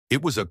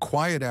It was a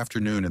quiet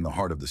afternoon in the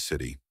heart of the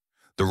city.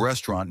 The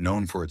restaurant,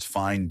 known for its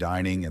fine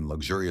dining and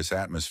luxurious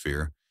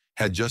atmosphere,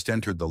 had just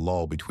entered the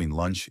lull between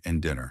lunch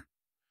and dinner.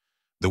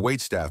 The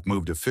waitstaff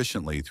moved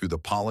efficiently through the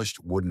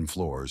polished wooden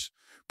floors,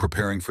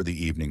 preparing for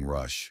the evening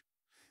rush.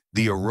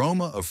 The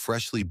aroma of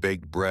freshly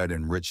baked bread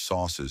and rich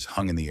sauces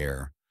hung in the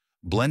air,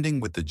 blending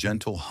with the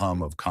gentle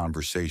hum of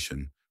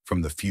conversation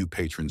from the few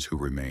patrons who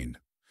remained.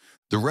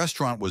 The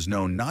restaurant was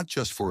known not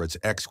just for its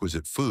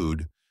exquisite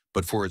food,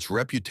 but for its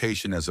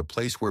reputation as a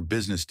place where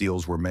business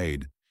deals were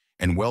made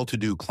and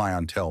well-to-do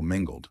clientele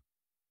mingled.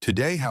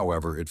 Today,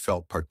 however, it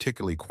felt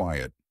particularly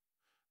quiet.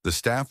 The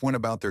staff went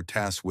about their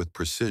tasks with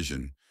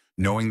precision,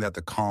 knowing that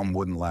the calm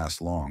wouldn't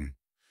last long.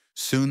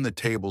 Soon the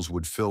tables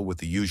would fill with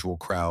the usual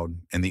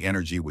crowd and the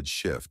energy would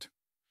shift.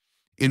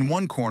 In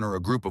one corner,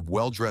 a group of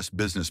well-dressed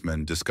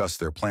businessmen discussed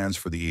their plans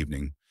for the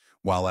evening,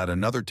 while at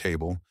another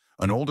table,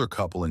 an older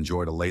couple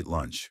enjoyed a late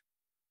lunch.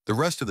 The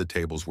rest of the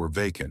tables were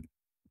vacant,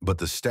 but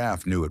the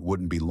staff knew it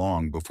wouldn't be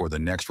long before the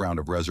next round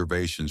of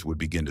reservations would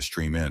begin to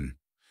stream in.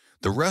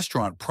 The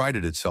restaurant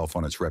prided itself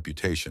on its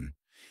reputation,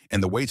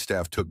 and the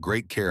waitstaff took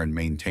great care in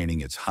maintaining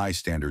its high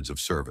standards of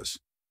service.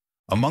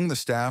 Among the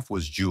staff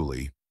was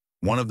Julie,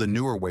 one of the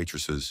newer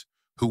waitresses,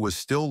 who was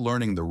still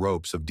learning the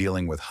ropes of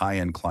dealing with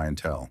high-end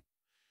clientele.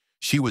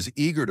 She was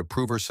eager to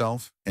prove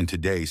herself, and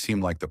today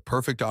seemed like the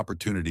perfect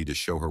opportunity to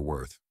show her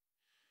worth.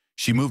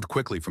 She moved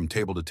quickly from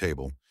table to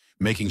table,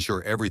 making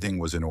sure everything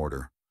was in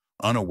order,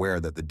 unaware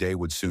that the day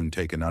would soon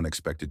take an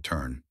unexpected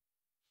turn.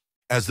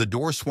 As the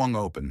door swung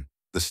open,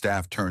 the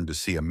staff turned to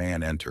see a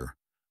man enter,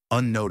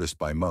 unnoticed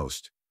by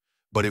most.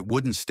 But it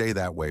wouldn't stay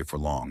that way for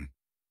long.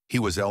 He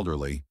was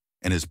elderly,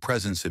 and his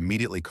presence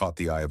immediately caught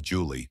the eye of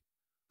Julie,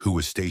 who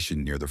was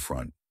stationed near the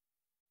front.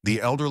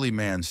 The elderly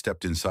man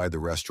stepped inside the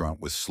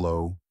restaurant with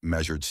slow,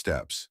 measured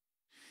steps.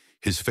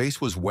 His face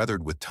was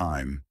weathered with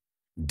time,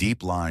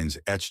 deep lines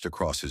etched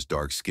across his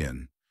dark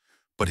skin,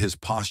 but his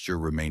posture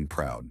remained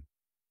proud.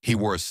 He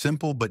wore a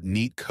simple but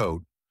neat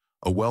coat,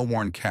 a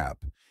well-worn cap,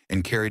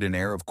 and carried an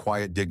air of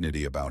quiet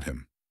dignity about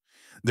him.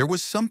 There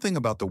was something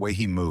about the way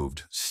he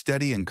moved,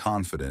 steady and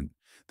confident,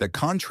 that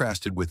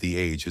contrasted with the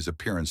age his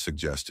appearance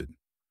suggested.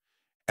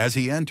 As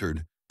he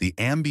entered, the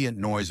ambient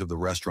noise of the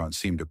restaurant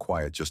seemed to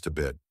quiet just a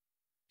bit.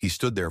 He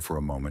stood there for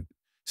a moment,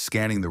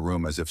 scanning the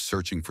room as if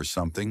searching for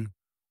something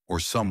or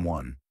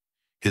someone.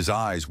 His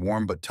eyes,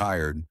 warm but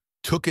tired,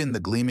 took in the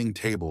gleaming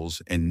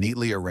tables and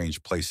neatly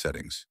arranged place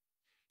settings.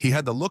 He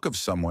had the look of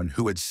someone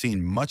who had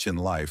seen much in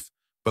life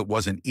but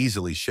wasn't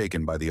easily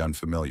shaken by the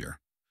unfamiliar.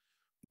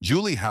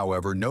 Julie,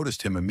 however,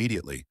 noticed him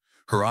immediately,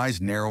 her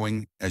eyes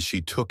narrowing as she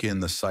took in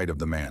the sight of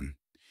the man.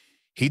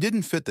 He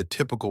didn't fit the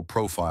typical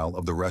profile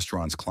of the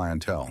restaurant's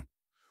clientele,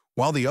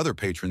 while the other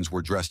patrons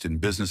were dressed in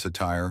business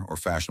attire or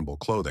fashionable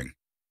clothing.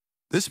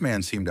 This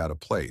man seemed out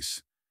of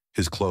place,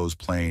 his clothes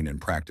plain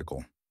and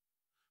practical.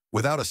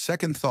 Without a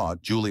second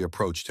thought, Julie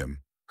approached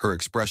him, her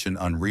expression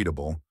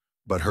unreadable,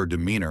 but her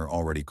demeanor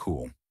already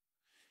cool.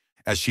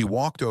 As she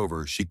walked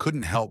over, she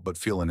couldn't help but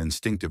feel an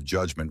instinctive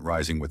judgment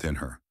rising within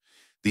her.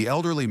 The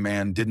elderly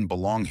man didn't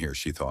belong here,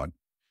 she thought.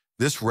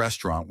 This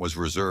restaurant was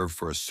reserved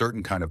for a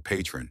certain kind of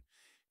patron,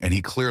 and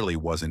he clearly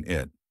wasn't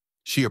it.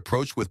 She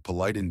approached with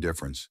polite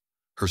indifference,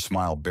 her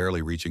smile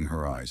barely reaching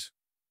her eyes.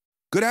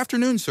 "Good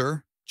afternoon,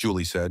 sir,"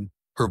 Julie said,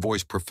 her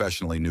voice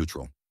professionally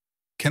neutral.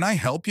 "Can I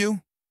help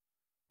you?"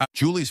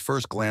 Julie's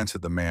first glance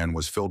at the man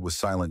was filled with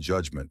silent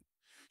judgment.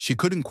 She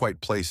couldn't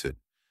quite place it,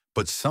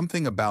 but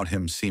something about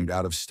him seemed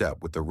out of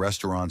step with the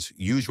restaurant's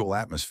usual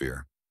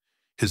atmosphere.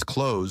 His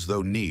clothes,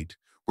 though neat,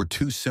 were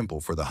too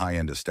simple for the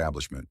high-end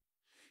establishment.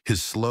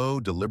 His slow,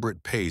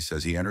 deliberate pace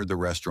as he entered the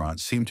restaurant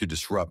seemed to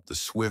disrupt the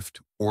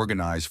swift,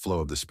 organized flow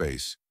of the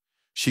space.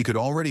 She could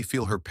already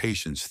feel her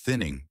patience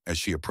thinning as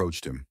she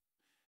approached him.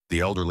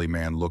 The elderly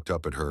man looked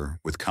up at her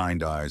with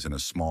kind eyes and a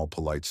small,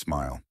 polite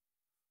smile.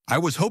 "I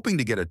was hoping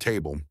to get a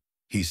table,"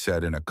 he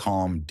said in a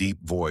calm,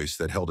 deep voice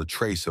that held a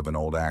trace of an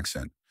old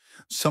accent.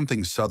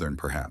 Something southern,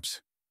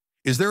 perhaps.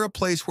 "Is there a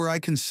place where I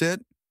can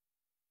sit?"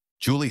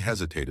 Julie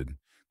hesitated,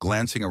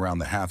 glancing around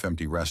the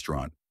half-empty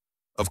restaurant.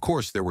 Of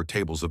course, there were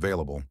tables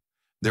available.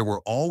 There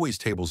were always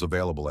tables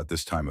available at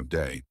this time of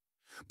day.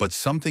 But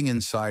something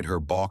inside her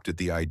balked at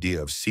the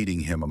idea of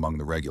seating him among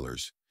the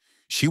regulars.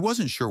 She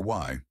wasn't sure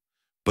why,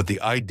 but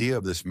the idea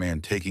of this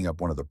man taking up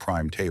one of the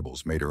prime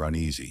tables made her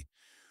uneasy.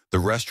 The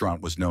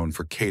restaurant was known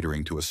for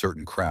catering to a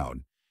certain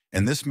crowd,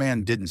 and this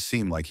man didn't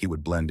seem like he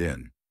would blend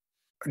in.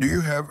 "Do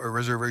you have a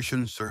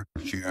reservation, sir?"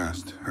 she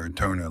asked, her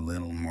tone a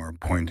little more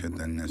pointed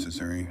than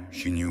necessary.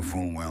 She knew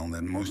full well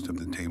that most of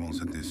the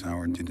tables at this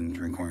hour didn't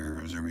require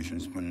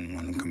reservations, but in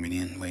one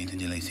convenient way to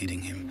delay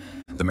seating him.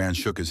 The man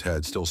shook his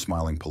head, still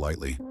smiling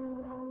politely.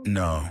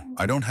 "No,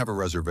 I don't have a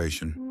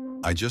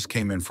reservation. I just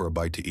came in for a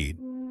bite to eat."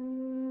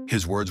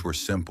 His words were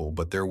simple,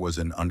 but there was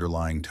an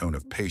underlying tone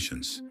of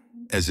patience,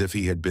 as if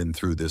he had been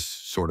through this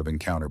sort of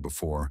encounter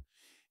before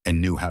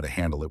and knew how to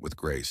handle it with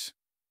grace.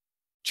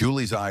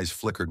 Julie's eyes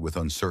flickered with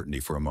uncertainty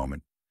for a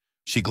moment.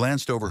 She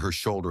glanced over her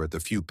shoulder at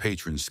the few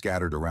patrons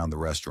scattered around the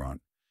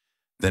restaurant,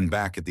 then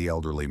back at the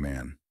elderly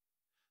man.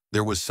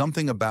 There was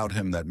something about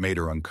him that made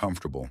her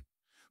uncomfortable,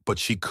 but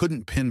she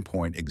couldn't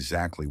pinpoint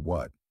exactly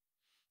what.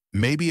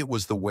 Maybe it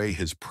was the way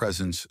his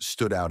presence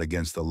stood out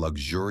against the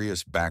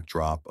luxurious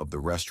backdrop of the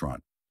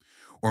restaurant,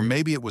 or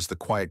maybe it was the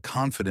quiet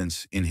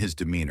confidence in his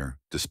demeanor,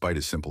 despite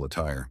his simple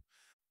attire.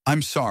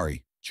 "I'm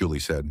sorry," Julie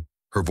said,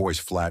 her voice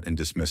flat and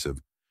dismissive,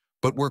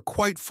 "but we're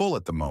quite full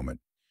at the moment.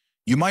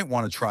 You might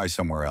want to try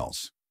somewhere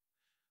else."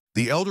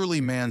 The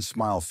elderly man's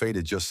smile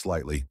faded just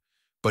slightly,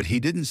 but he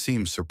didn't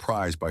seem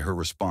surprised by her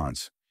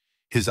response.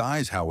 His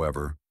eyes,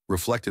 however,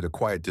 reflected a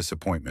quiet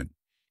disappointment.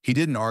 He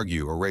didn't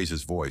argue or raise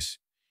his voice.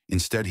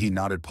 Instead, he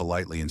nodded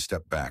politely and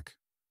stepped back,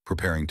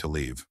 preparing to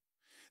leave.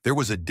 There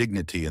was a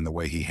dignity in the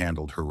way he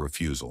handled her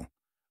refusal,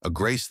 a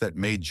grace that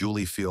made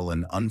Julie feel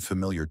an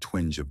unfamiliar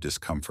twinge of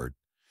discomfort,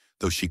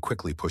 though she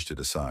quickly pushed it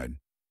aside.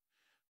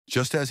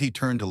 Just as he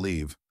turned to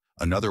leave,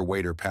 another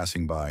waiter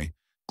passing by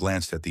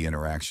glanced at the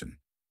interaction.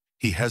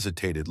 He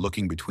hesitated,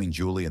 looking between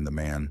Julie and the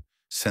man,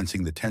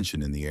 sensing the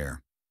tension in the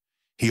air.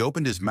 He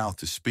opened his mouth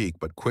to speak,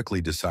 but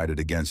quickly decided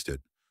against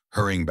it,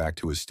 hurrying back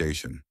to his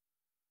station.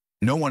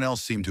 No one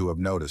else seemed to have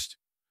noticed,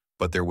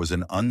 but there was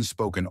an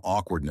unspoken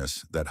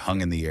awkwardness that hung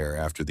in the air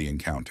after the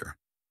encounter.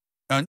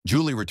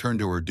 Julie returned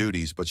to her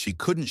duties, but she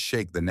couldn't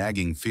shake the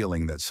nagging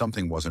feeling that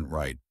something wasn't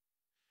right.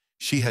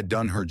 She had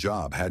done her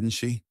job, hadn't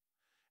she?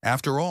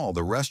 After all,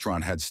 the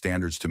restaurant had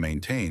standards to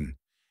maintain,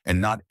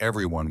 and not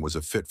everyone was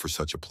a fit for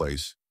such a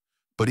place.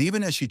 But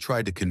even as she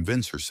tried to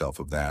convince herself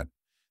of that,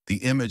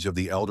 the image of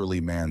the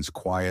elderly man's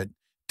quiet,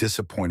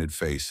 disappointed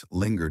face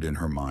lingered in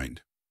her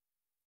mind.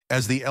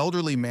 As the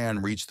elderly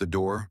man reached the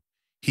door,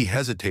 he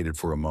hesitated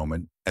for a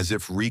moment, as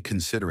if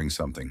reconsidering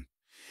something.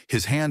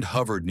 His hand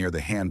hovered near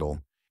the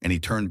handle, and he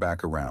turned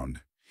back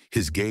around,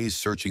 his gaze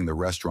searching the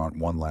restaurant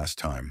one last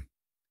time.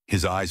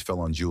 His eyes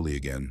fell on Julie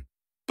again,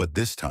 but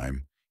this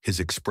time, his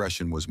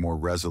expression was more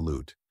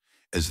resolute,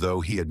 as though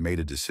he had made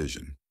a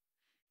decision.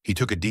 He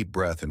took a deep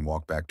breath and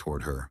walked back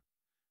toward her,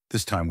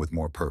 this time with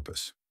more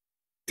purpose.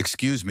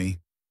 "Excuse me,"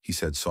 he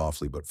said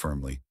softly but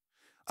firmly.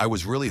 "I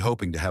was really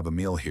hoping to have a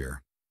meal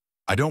here.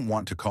 I don't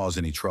want to cause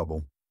any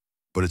trouble,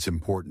 but it's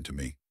important to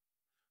me."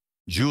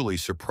 Julie,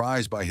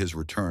 surprised by his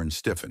return,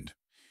 stiffened.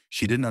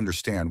 She didn't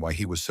understand why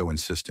he was so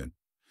insistent.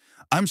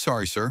 "I'm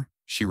sorry, sir,"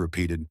 she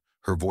repeated,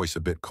 her voice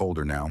a bit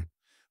colder now.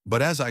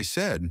 "But as I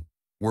said,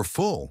 we're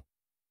full."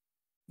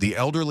 The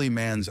elderly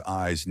man's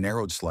eyes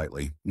narrowed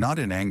slightly, not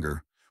in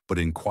anger, but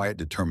in quiet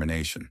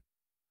determination.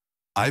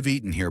 "I've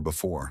eaten here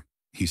before,"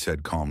 he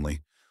said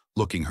calmly,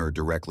 looking her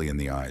directly in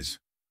the eyes.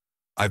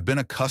 "I've been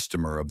a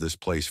customer of this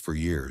place for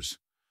years.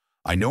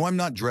 I know I'm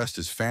not dressed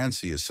as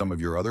fancy as some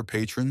of your other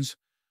patrons,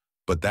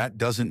 but that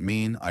doesn't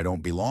mean I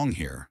don't belong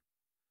here."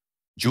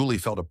 Julie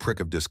felt a prick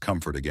of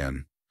discomfort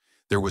again.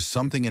 There was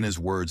something in his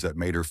words that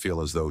made her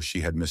feel as though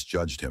she had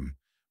misjudged him,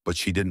 but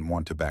she didn't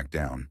want to back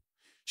down.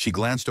 She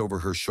glanced over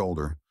her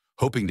shoulder,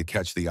 hoping to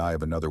catch the eye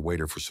of another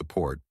waiter for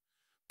support,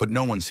 but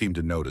no one seemed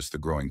to notice the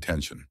growing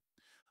tension.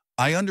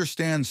 "I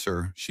understand,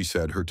 sir," she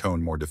said, her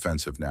tone more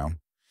defensive now,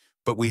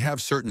 "but we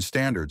have certain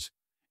standards,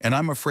 and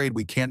I'm afraid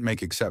we can't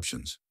make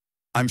exceptions.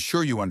 I'm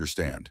sure you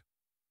understand."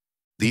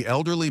 The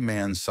elderly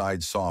man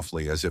sighed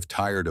softly, as if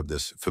tired of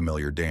this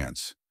familiar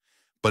dance.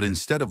 But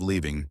instead of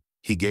leaving,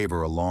 he gave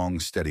her a long,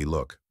 steady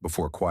look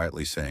before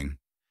quietly saying,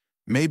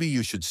 "Maybe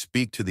you should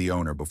speak to the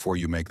owner before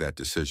you make that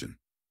decision."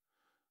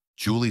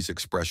 Julie's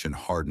expression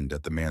hardened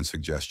at the man's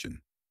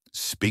suggestion.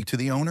 Speak to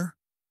the owner?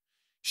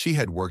 She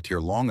had worked here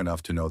long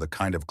enough to know the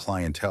kind of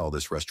clientele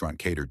this restaurant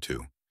catered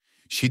to.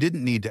 She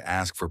didn't need to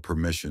ask for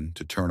permission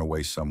to turn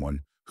away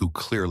someone who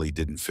clearly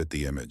didn't fit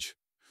the image.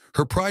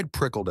 Her pride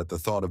prickled at the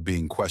thought of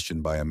being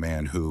questioned by a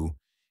man who,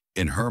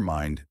 in her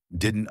mind,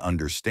 didn't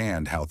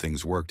understand how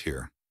things worked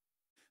here.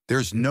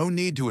 "There's no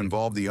need to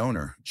involve the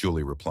owner,"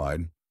 Julie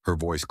replied, her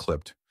voice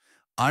clipped.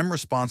 "I'm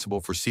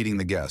responsible for seating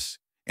the guests,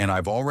 and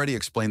I've already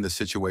explained the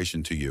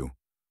situation to you.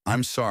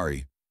 I'm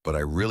sorry, but I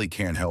really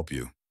can't help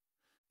you."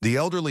 The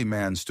elderly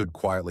man stood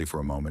quietly for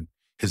a moment,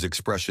 his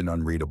expression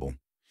unreadable.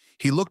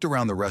 He looked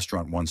around the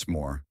restaurant once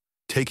more,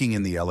 taking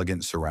in the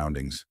elegant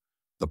surroundings,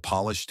 the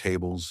polished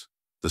tables,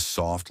 the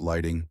soft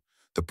lighting,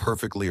 the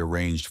perfectly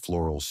arranged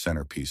floral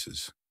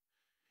centerpieces.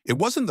 It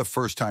wasn't the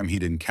first time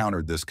he'd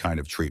encountered this kind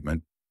of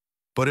treatment,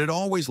 but it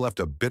always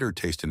left a bitter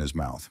taste in his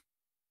mouth.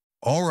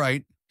 "All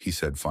right," he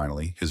said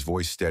finally, his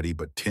voice steady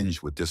but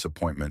tinged with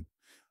disappointment.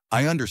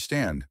 "I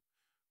understand,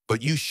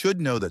 but you should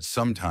know that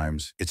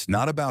sometimes it's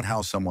not about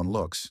how someone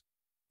looks.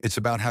 It's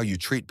about how you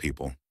treat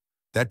people.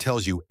 That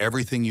tells you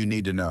everything you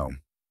need to know."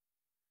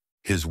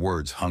 His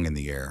words hung in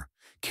the air,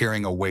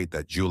 carrying a weight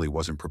that Julie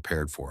wasn't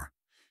prepared for.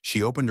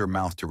 She opened her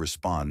mouth to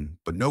respond,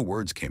 but no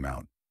words came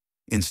out.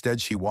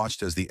 Instead, she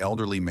watched as the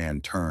elderly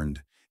man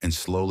turned and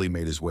slowly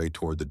made his way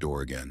toward the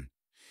door again.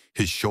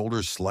 His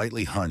shoulders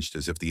slightly hunched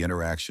as if the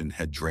interaction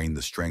had drained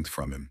the strength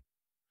from him.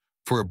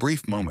 For a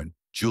brief moment,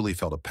 Julie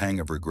felt a pang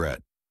of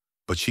regret,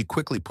 but she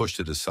quickly pushed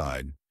it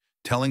aside,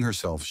 telling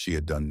herself she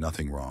had done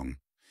nothing wrong.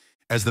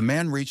 As the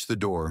man reached the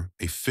door,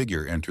 a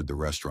figure entered the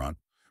restaurant,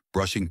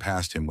 brushing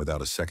past him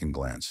without a second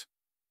glance.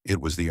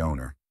 It was the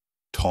owner.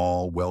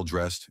 tall,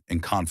 well-dressed,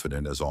 and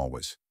confident as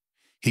always.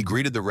 He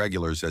greeted the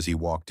regulars as he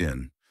walked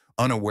in,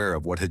 unaware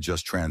of what had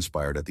just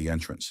transpired at the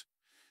entrance.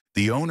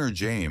 The owner,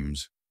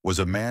 James, was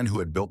a man who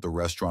had built the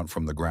restaurant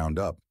from the ground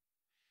up.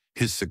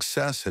 His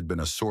success had been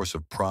a source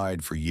of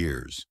pride for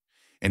years,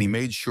 and he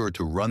made sure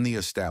to run the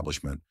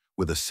establishment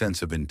with a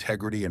sense of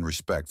integrity and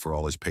respect for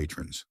all his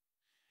patrons.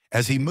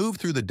 As he moved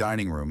through the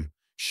dining room,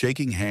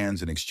 shaking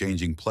hands and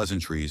exchanging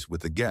pleasantries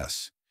with the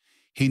guests,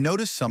 he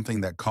noticed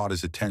something that caught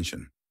his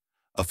attention,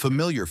 a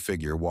familiar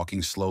figure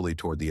walking slowly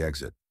toward the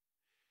exit.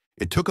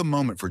 It took a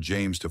moment for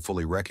James to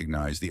fully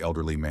recognize the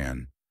elderly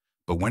man,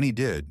 but when he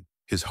did,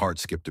 his heart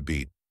skipped a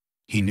beat.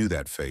 He knew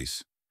that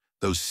face,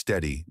 those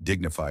steady,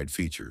 dignified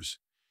features.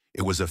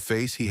 It was a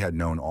face he had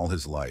known all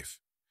his life.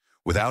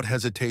 Without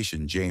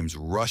hesitation, James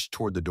rushed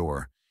toward the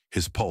door,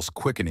 his pulse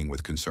quickening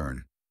with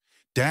concern.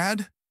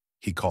 "Dad?"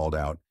 he called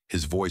out,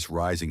 his voice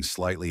rising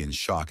slightly in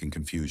shock and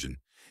confusion.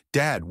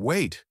 "Dad,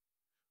 wait!"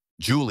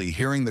 Julie,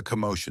 hearing the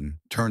commotion,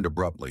 turned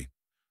abruptly.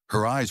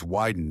 Her eyes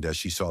widened as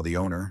she saw the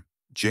owner,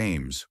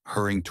 James,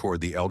 hurrying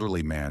toward the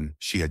elderly man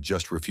she had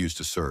just refused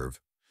to serve.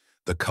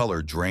 The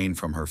color drained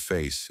from her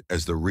face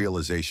as the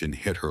realization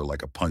hit her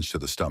like a punch to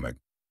the stomach.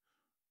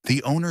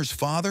 The owner's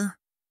father?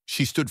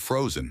 She stood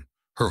frozen,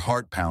 her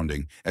heart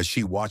pounding as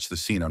she watched the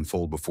scene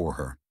unfold before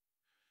her.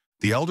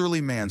 The elderly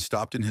man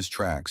stopped in his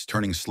tracks,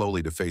 turning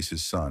slowly to face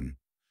his son.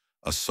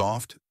 A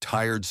soft,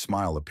 tired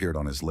smile appeared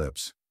on his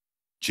lips.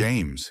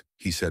 "James,"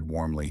 he said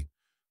warmly,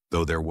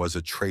 though there was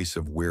a trace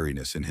of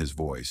weariness in his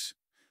voice.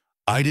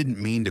 "I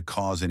didn't mean to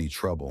cause any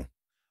trouble.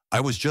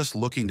 I was just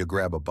looking to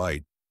grab a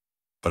bite,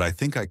 but I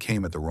think I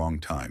came at the wrong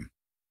time."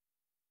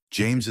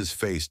 James's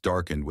face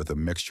darkened with a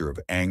mixture of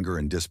anger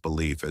and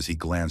disbelief as he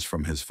glanced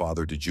from his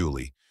father to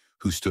Julie,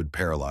 who stood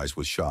paralyzed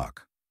with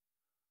shock.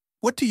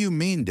 "What do you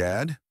mean,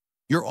 Dad?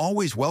 You're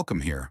always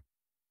welcome here.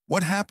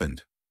 What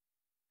happened?"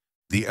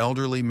 The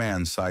elderly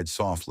man sighed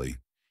softly,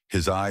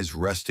 his eyes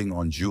resting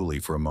on Julie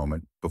for a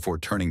moment before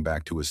turning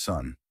back to his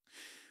son.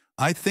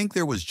 "I think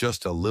there was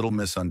just a little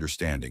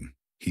misunderstanding,"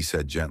 he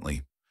said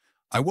gently.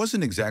 "I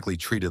wasn't exactly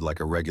treated like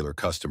a regular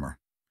customer."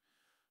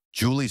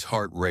 Julie's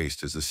heart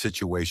raced as the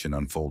situation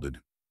unfolded.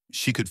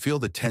 She could feel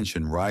the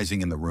tension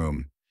rising in the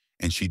room,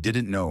 and she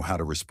didn't know how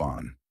to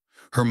respond.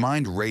 Her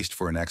mind raced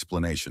for an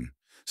explanation,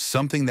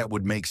 something that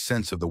would make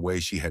sense of the way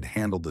she had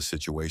handled the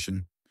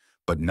situation,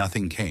 but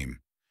nothing came.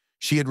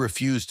 She had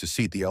refused to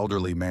seat the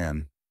elderly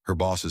man, her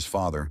boss's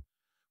father,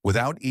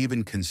 without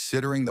even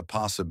considering the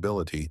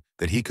possibility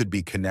that he could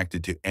be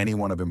connected to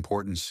anyone of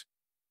importance.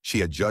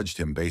 She had judged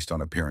him based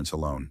on appearance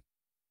alone.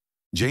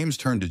 James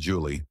turned to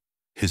Julie,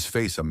 his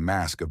face a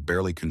mask of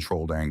barely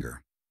controlled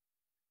anger.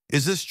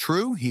 "Is this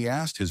true?" he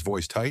asked, his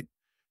voice tight.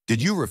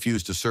 "Did you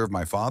refuse to serve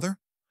my father?"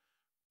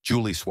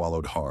 Julie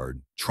swallowed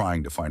hard,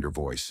 trying to find her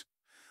voice.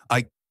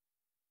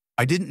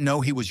 I didn't know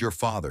he was your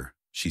father,"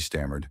 she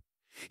stammered.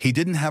 "He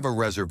didn't have a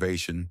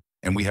reservation,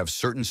 and we have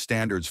certain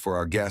standards for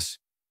our guests."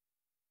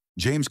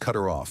 James cut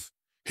her off,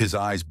 his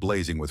eyes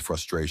blazing with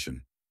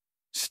frustration.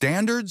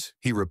 "Standards?"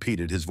 he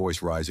repeated, his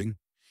voice rising.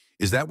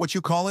 "Is that what you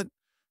call it?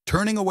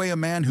 Turning away a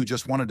man who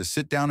just wanted to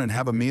sit down and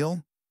have a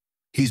meal?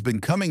 He's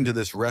been coming to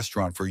this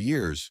restaurant for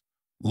years,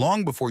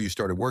 long before you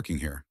started working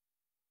here."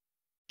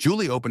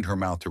 Julie opened her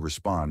mouth to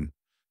respond,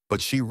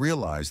 but she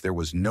realized there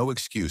was no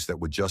excuse that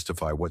would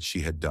justify what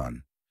she had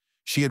done.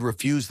 She had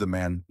refused the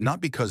man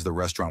not because the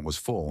restaurant was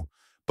full,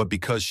 but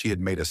because she had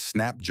made a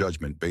snap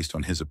judgment based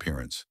on his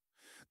appearance.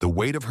 The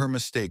weight of her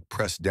mistake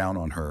pressed down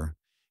on her,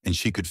 and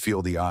she could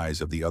feel the eyes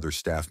of the other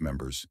staff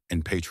members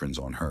and patrons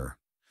on her.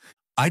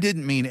 "I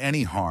didn't mean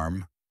any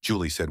harm,"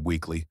 Julie said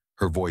weakly,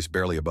 her voice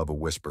barely above a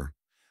whisper.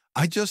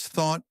 I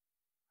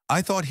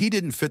thought he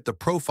didn't fit the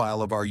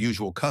profile of our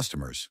usual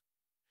customers."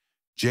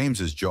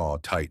 James's jaw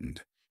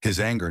tightened, his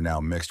anger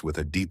now mixed with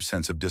a deep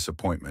sense of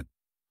disappointment.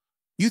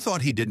 "You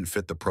thought he didn't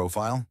fit the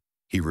profile?"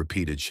 he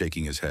repeated,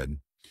 shaking his head.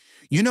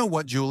 "You know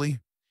what, Julie?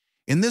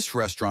 In this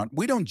restaurant,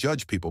 we don't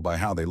judge people by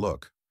how they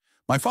look.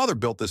 My father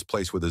built this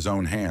place with his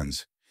own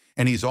hands,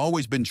 and he's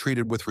always been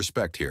treated with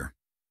respect here.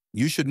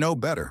 You should know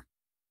better."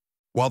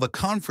 While the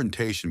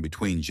confrontation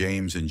between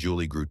James and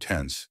Julie grew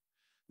tense,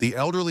 the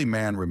elderly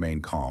man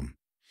remained calm.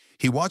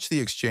 He watched the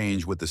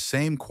exchange with the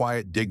same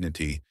quiet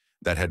dignity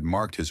that had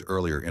marked his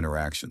earlier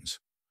interactions.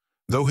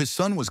 Though his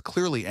son was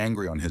clearly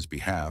angry on his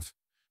behalf,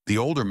 the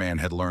older man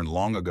had learned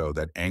long ago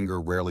that anger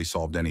rarely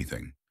solved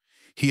anything.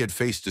 He had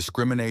faced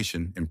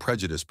discrimination and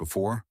prejudice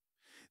before.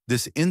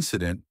 This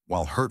incident,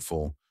 while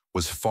hurtful,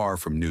 was far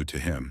from new to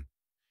him.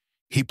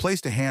 He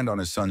placed a hand on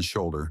his son's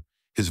shoulder,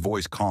 his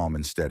voice calm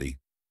and steady.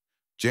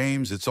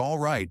 "James, it's all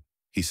right,"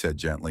 he said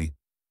gently.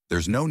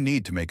 "There's no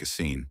need to make a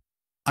scene.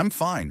 I'm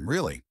fine,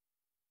 really."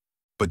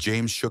 But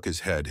James shook his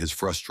head, his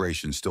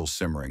frustration still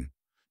simmering.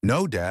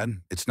 "No,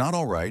 Dad, it's not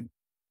all right.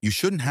 You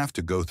shouldn't have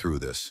to go through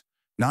this.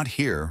 Not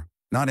here,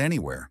 not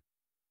anywhere."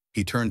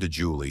 He turned to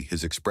Julie,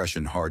 his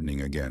expression hardening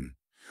again.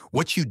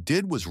 "What you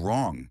did was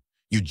wrong.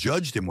 You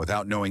judged him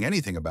without knowing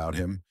anything about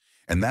him,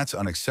 and that's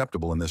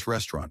unacceptable in this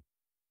restaurant."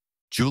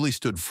 Julie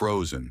stood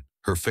frozen,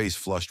 her face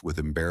flushed with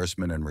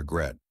embarrassment and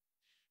regret.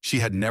 She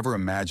had never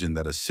imagined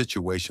that a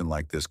situation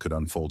like this could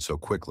unfold so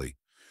quickly,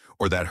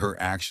 or that her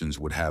actions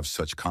would have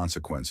such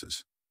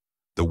consequences.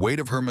 The weight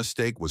of her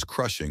mistake was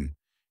crushing,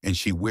 and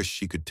she wished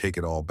she could take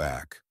it all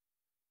back.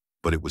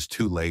 But it was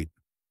too late.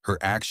 Her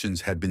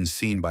actions had been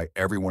seen by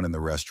everyone in the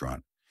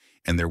restaurant,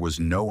 and there was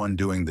no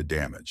undoing the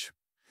damage.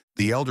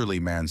 The elderly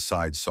man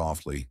sighed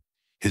softly,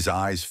 his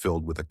eyes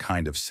filled with a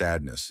kind of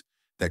sadness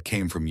that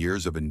came from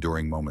years of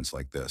enduring moments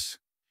like this.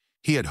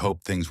 He had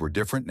hoped things were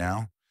different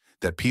now,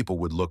 that people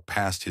would look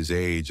past his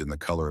age and the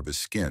color of his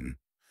skin.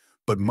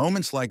 But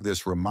moments like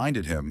this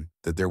reminded him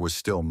that there was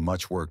still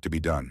much work to be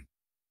done.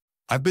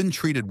 "I've been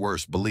treated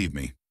worse, believe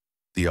me,"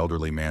 the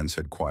elderly man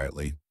said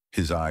quietly,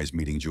 his eyes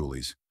meeting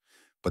Julie's.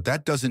 "But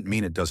that doesn't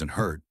mean it doesn't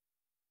hurt."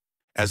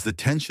 As the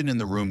tension in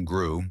the room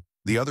grew,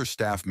 the other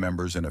staff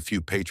members and a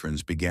few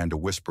patrons began to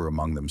whisper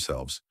among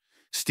themselves,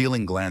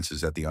 stealing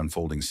glances at the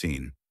unfolding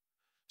scene.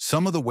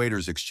 Some of the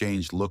waiters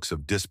exchanged looks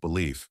of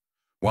disbelief,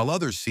 while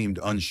others seemed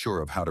unsure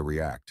of how to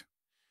react.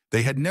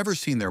 They had never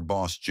seen their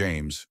boss,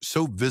 James,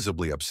 so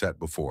visibly upset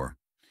before.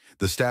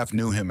 The staff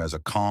knew him as a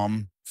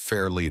calm,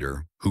 fair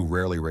leader who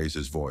rarely raised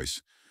his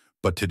voice.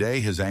 But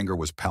today his anger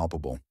was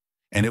palpable,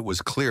 and it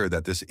was clear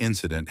that this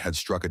incident had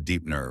struck a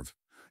deep nerve.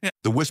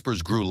 The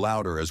whispers grew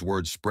louder as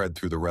words spread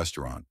through the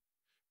restaurant.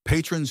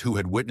 Patrons who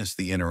had witnessed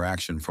the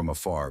interaction from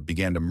afar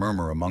began to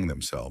murmur among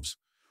themselves,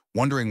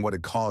 wondering what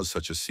had caused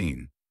such a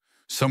scene.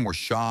 Some were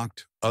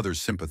shocked,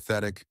 others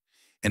sympathetic,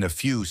 and a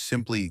few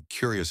simply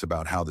curious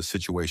about how the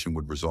situation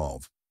would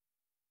resolve.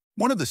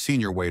 One of the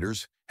senior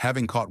waiters,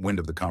 having caught wind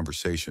of the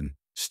conversation,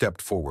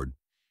 stepped forward,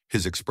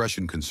 his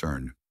expression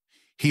concerned.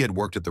 He had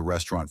worked at the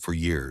restaurant for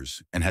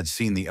years and had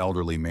seen the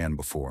elderly man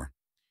before.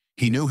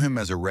 He knew him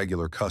as a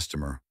regular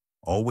customer,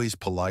 always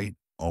polite,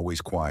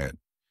 always quiet.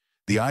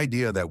 The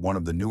idea that one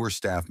of the newer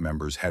staff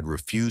members had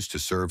refused to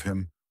serve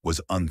him was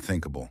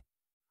unthinkable.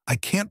 "I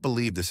can't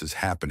believe this is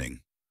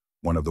happening,"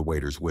 one of the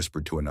waiters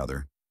whispered to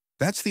another.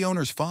 "That's the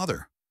owner's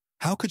father.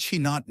 How could she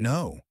not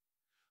know?"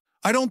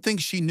 "I don't think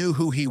she knew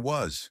who he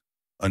was,"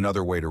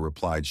 another waiter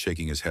replied,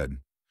 shaking his head.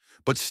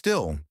 "But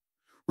still,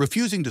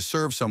 refusing to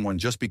serve someone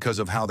just because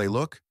of how they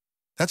look?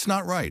 That's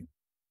not right."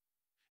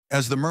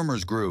 As the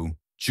murmurs grew,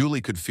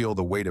 Julie could feel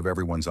the weight of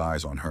everyone's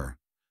eyes on her.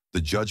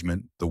 The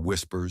judgment, the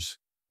whispers,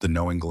 the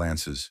knowing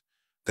glances,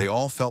 they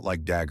all felt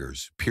like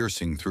daggers,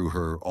 piercing through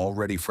her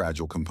already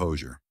fragile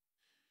composure.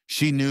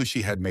 She knew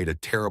she had made a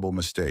terrible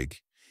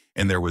mistake,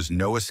 and there was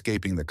no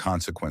escaping the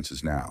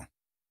consequences now.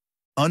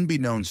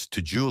 Unbeknownst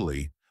to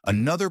Julie,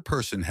 another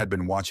person had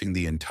been watching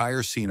the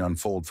entire scene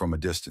unfold from a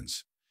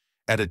distance.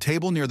 At a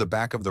table near the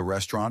back of the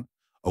restaurant,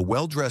 a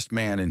well-dressed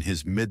man in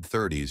his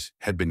mid-30s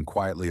had been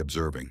quietly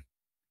observing.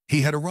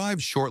 He had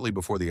arrived shortly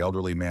before the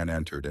elderly man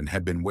entered and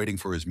had been waiting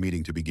for his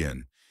meeting to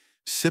begin,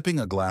 sipping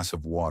a glass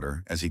of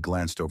water as he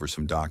glanced over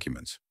some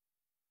documents.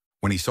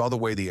 When he saw the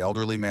way the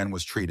elderly man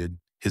was treated,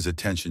 his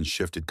attention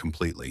shifted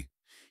completely.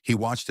 He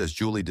watched as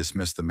Julie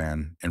dismissed the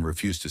man and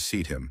refused to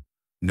seat him,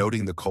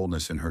 noting the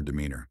coldness in her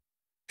demeanor.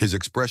 His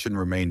expression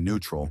remained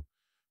neutral,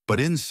 but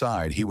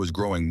inside he was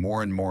growing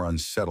more and more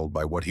unsettled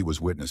by what he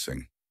was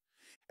witnessing.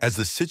 As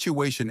the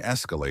situation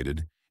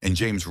escalated and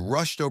James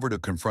rushed over to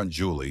confront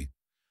Julie,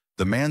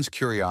 the man's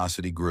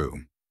curiosity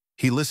grew.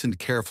 He listened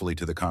carefully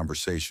to the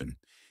conversation.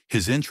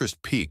 His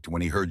interest peaked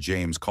when he heard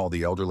James call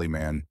the elderly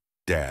man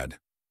Dad.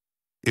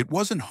 It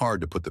wasn't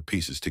hard to put the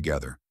pieces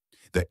together.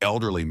 The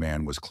elderly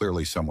man was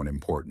clearly someone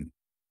important,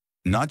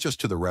 not just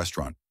to the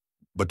restaurant,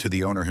 but to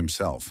the owner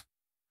himself.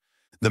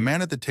 The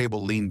man at the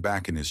table leaned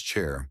back in his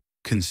chair,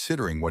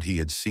 considering what he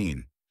had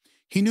seen.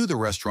 He knew the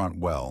restaurant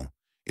well.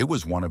 It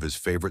was one of his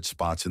favorite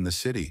spots in the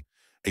city,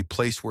 a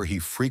place where he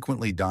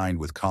frequently dined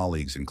with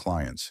colleagues and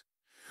clients.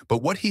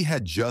 But what he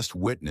had just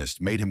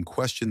witnessed made him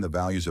question the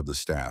values of the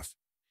staff.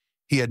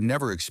 He had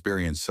never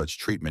experienced such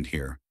treatment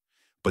here,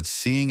 but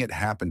seeing it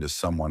happen to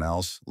someone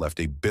else left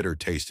a bitter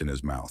taste in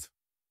his mouth.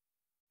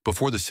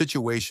 Before the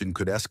situation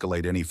could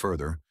escalate any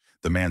further,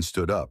 the man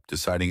stood up,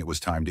 deciding it was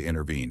time to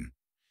intervene.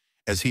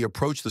 As he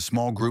approached the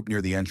small group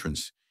near the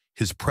entrance,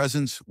 his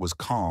presence was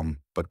calm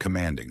but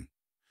commanding.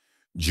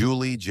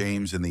 Julie,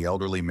 James, and the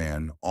elderly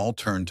man all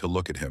turned to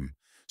look at him,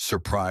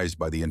 surprised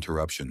by the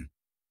interruption.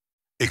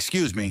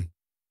 "Excuse me,"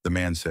 the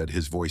man said,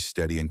 his voice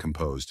steady and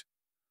composed.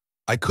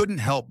 "I couldn't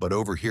help but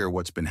overhear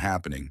what's been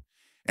happening,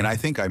 and I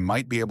think I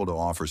might be able to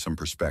offer some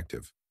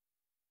perspective."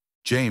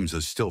 James,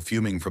 as still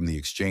fuming from the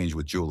exchange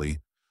with Julie,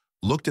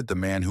 looked at the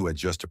man who had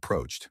just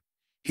approached.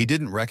 He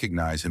didn't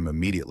recognize him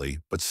immediately,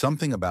 but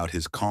something about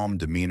his calm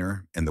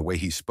demeanor and the way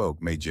he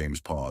spoke made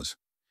James pause.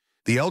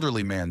 The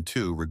elderly man,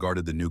 too,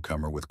 regarded the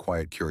newcomer with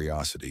quiet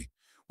curiosity,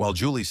 while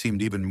Julie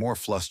seemed even more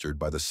flustered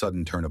by the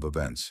sudden turn of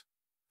events.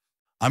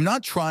 "I'm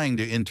not trying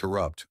to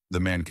interrupt," the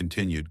man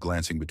continued,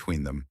 glancing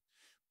between them,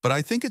 "but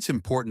I think it's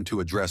important to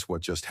address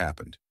what just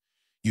happened.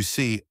 You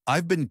see,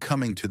 I've been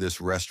coming to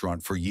this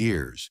restaurant for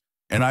years,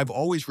 and I've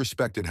always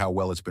respected how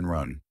well it's been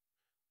run.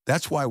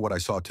 That's why what I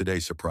saw today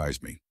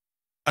surprised me."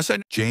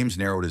 James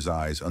narrowed his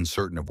eyes,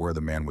 uncertain of where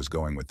the man was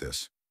going with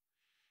this.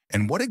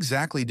 "And what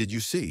exactly did you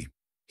see?"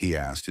 he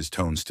asked, his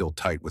tone still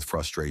tight with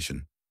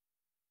frustration.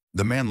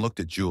 The man looked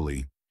at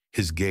Julie,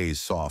 his gaze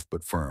soft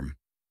but firm.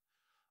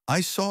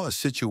 I saw a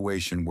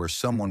situation where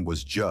someone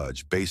was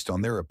judged based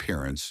on their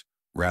appearance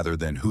rather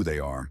than who they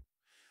are.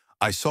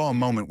 I saw a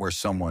moment where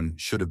someone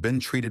should have been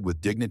treated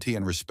with dignity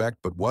and respect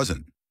but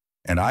wasn't.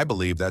 And I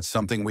believe that's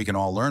something we can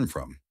all learn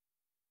from.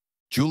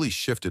 Julie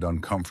shifted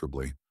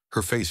uncomfortably,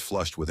 her face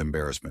flushed with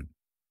embarrassment.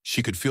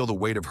 She could feel the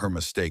weight of her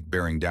mistake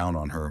bearing down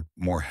on her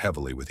more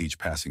heavily with each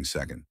passing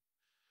second.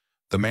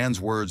 The man's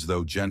words,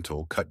 though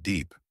gentle, cut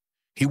deep.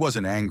 He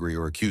wasn't angry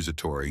or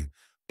accusatory,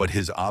 but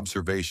his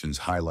observations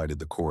highlighted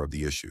the core of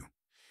the issue.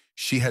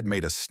 She had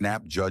made a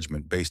snap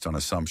judgment based on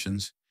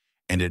assumptions,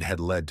 and it had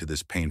led to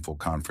this painful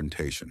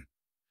confrontation.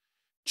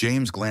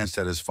 James glanced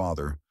at his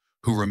father,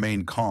 who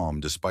remained calm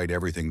despite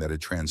everything that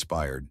had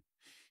transpired.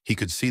 He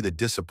could see the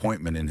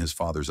disappointment in his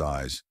father's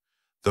eyes,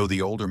 though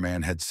the older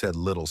man had said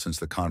little since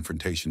the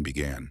confrontation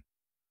began.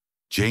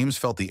 James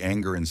felt the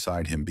anger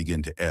inside him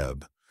begin to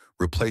ebb,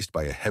 replaced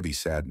by a heavy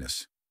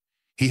sadness.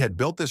 He had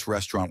built this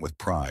restaurant with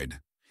pride,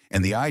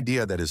 and the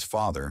idea that his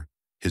father,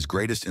 his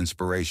greatest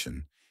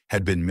inspiration,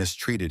 had been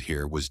mistreated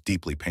here was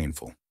deeply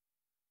painful.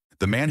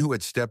 The man who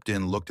had stepped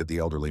in looked at the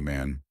elderly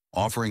man,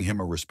 offering him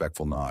a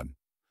respectful nod.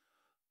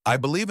 I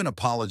believe an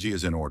apology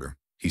is in order,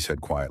 he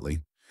said quietly,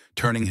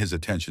 turning his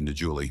attention to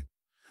Julie.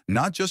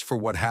 Not just for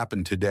what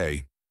happened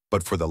today,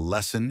 but for the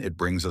lesson it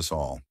brings us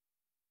all.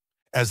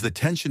 As the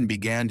tension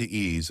began to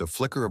ease, a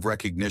flicker of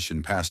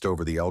recognition passed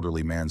over the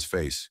elderly man's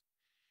face.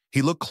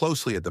 He looked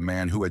closely at the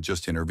man who had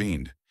just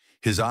intervened,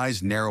 his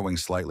eyes narrowing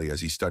slightly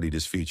as he studied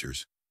his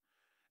features.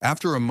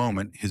 After a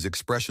moment, his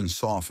expression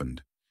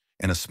softened,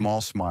 and a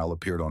small smile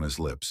appeared on his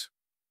lips.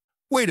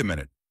 Wait a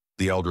minute,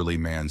 the elderly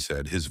man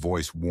said, his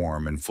voice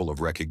warm and full of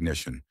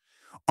recognition.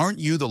 Aren't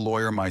you the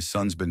lawyer my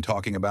son's been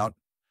talking about?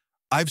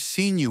 I've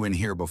seen you in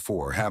here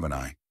before, haven't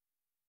I?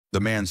 The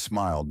man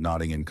smiled,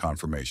 nodding in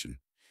confirmation.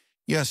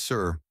 Yes,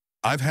 sir.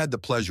 I've had the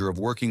pleasure of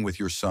working with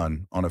your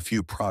son on a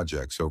few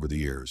projects over the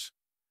years.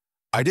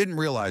 I didn't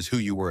realize who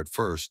you were at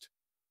first,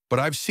 but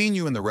I've seen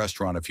you in the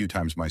restaurant a few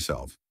times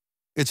myself.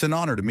 It's an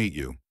honor to meet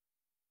you.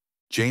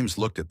 James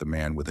looked at the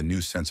man with a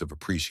new sense of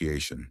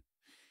appreciation.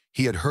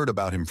 He had heard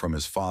about him from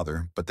his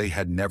father, but they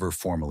had never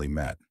formally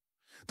met.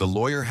 The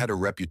lawyer had a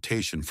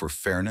reputation for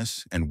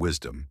fairness and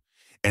wisdom,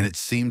 and it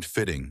seemed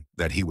fitting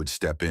that he would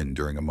step in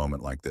during a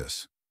moment like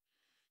this.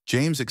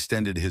 James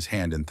extended his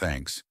hand in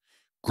thanks,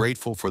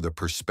 grateful for the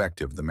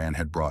perspective the man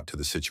had brought to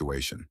the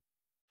situation.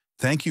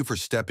 Thank you for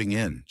stepping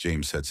in,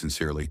 James said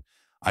sincerely.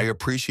 I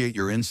appreciate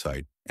your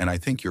insight, and I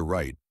think you're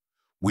right.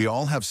 We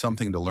all have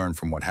something to learn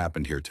from what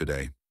happened here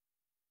today.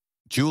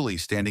 Julie,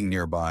 standing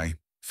nearby,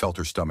 felt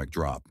her stomach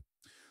drop.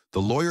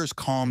 The lawyer's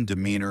calm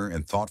demeanor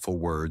and thoughtful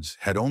words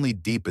had only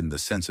deepened the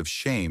sense of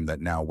shame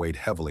that now weighed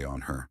heavily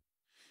on her.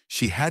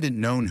 She hadn't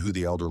known who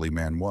the elderly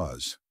man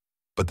was,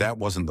 but that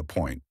wasn't the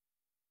point.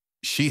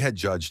 She had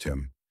judged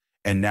him,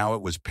 and now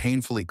it was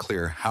painfully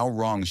clear how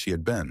wrong she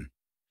had been.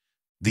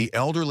 The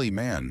elderly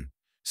man,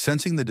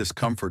 sensing the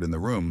discomfort in the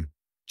room,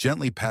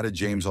 gently patted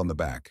James on the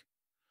back.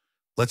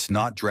 Let's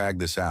not drag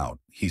this out,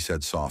 he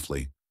said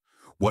softly.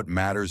 What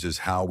matters is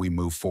how we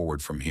move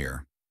forward from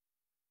here.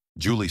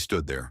 Julie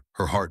stood there,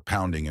 her heart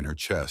pounding in her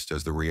chest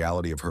as the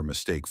reality of her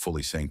mistake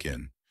fully sank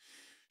in.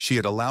 She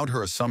had allowed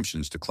her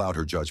assumptions to cloud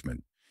her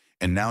judgment,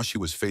 and now she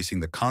was facing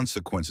the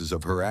consequences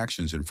of her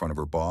actions in front of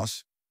her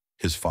boss,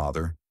 his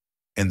father,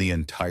 and the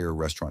entire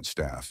restaurant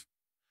staff.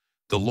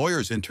 The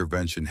lawyer's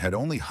intervention had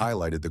only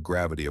highlighted the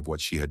gravity of what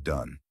she had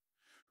done.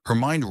 Her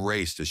mind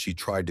raced as she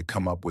tried to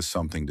come up with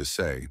something to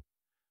say,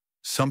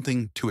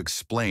 something to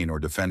explain or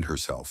defend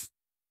herself.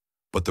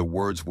 But the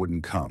words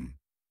wouldn't come.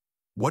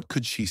 What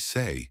could she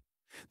say?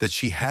 That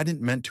she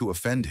hadn't meant to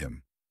offend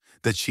him?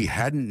 That she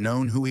hadn't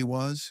known who he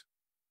was?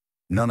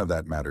 None of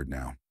that mattered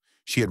now.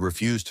 She had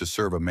refused to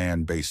serve a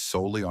man based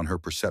solely on her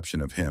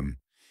perception of him,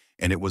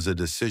 and it was a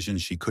decision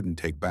she couldn't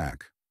take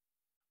back.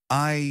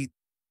 I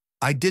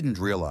didn't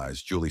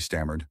realize, Julie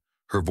stammered,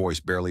 her voice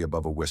barely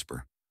above a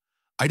whisper.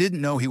 I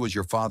didn't know he was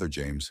your father,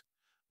 James.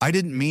 I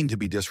didn't mean to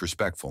be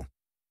disrespectful.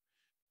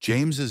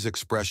 James's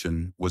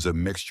expression was a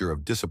mixture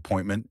of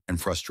disappointment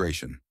and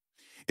frustration.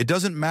 It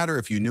doesn't matter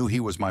if you knew he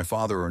was my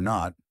father or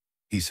not,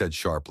 he said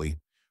sharply.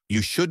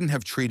 You shouldn't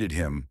have treated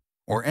him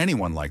or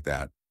anyone like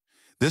that.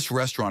 This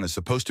restaurant is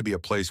supposed to be a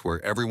place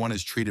where everyone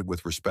is treated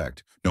with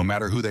respect, no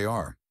matter who they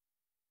are.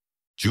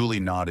 Julie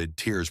nodded,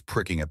 tears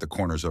pricking at the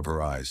corners of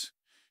her eyes.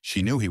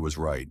 She knew he was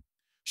right.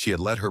 She had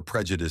let her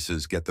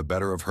prejudices get the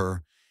better of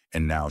her,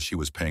 and now she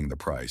was paying the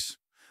price.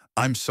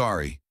 I'm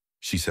sorry,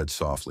 she said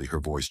softly, her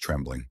voice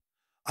trembling.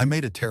 I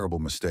made a terrible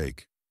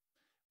mistake.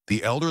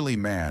 The elderly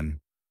man,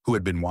 who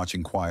had been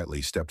watching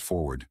quietly, stepped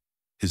forward,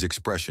 his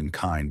expression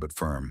kind but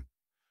firm.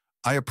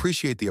 I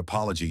appreciate the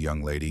apology,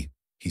 young lady,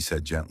 he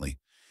said gently,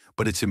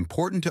 but it's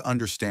important to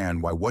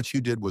understand why what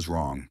you did was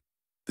wrong.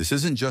 This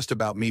isn't just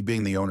about me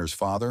being the owner's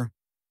father.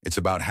 It's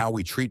about how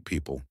we treat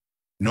people,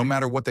 no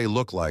matter what they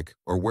look like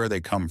or where they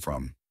come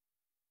from.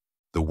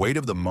 The weight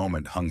of the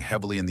moment hung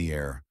heavily in the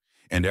air,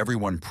 and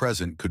everyone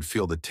present could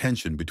feel the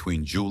tension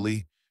between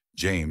Julie,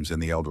 James,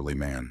 and the elderly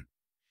man.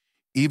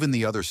 Even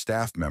the other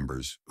staff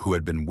members, who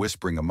had been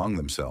whispering among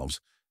themselves,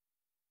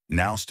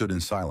 now stood in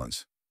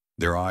silence,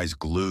 their eyes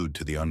glued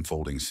to the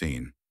unfolding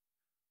scene.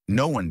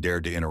 No one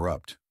dared to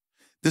interrupt.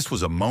 This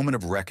was a moment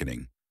of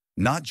reckoning,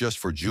 not just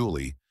for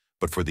Julie,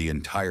 but for the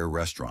entire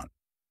restaurant.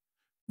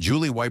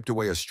 Julie wiped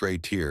away a stray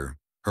tear,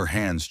 her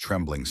hands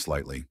trembling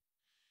slightly.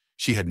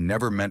 She had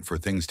never meant for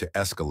things to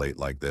escalate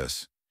like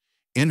this.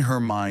 In her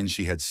mind,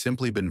 she had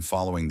simply been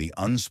following the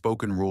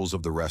unspoken rules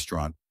of the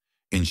restaurant,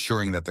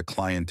 ensuring that the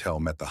clientele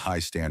met the high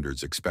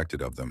standards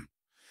expected of them.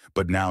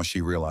 But now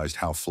she realized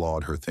how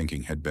flawed her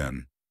thinking had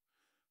been.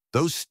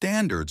 Those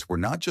standards were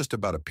not just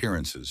about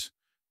appearances.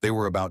 They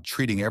were about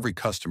treating every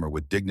customer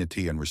with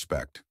dignity and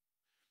respect.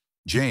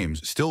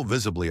 James, still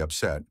visibly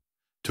upset,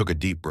 took a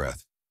deep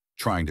breath,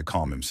 trying to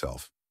calm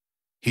himself.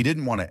 He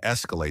didn't want to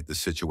escalate the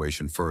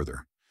situation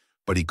further,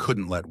 but he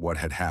couldn't let what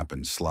had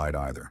happened slide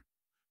either.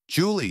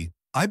 "Julie,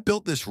 I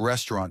built this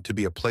restaurant to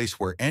be a place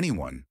where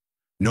anyone,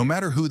 no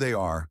matter who they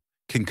are,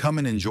 can come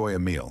and enjoy a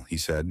meal," he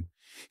said,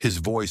 his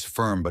voice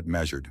firm but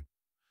measured.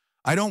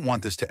 "I don't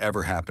want this to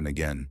ever happen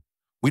again.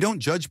 We don't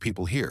judge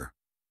people here.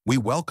 We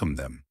welcome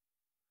them."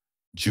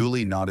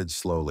 Julie nodded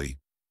slowly,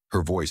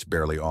 her voice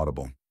barely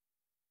audible.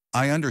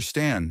 "I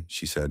understand,"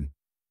 she said.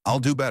 "I'll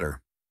do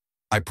better.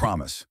 I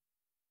promise."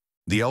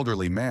 The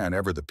elderly man,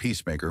 ever the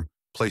peacemaker,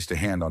 placed a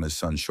hand on his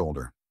son's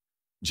shoulder.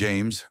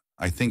 "James,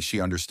 I think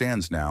she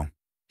understands now,"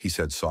 he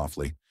said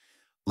softly.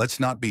 "Let's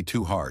not be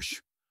too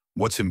harsh.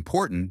 What's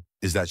important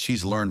is that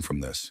she's learned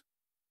from this."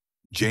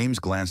 James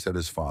glanced at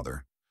his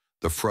father,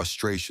 the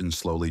frustration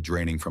slowly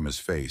draining from his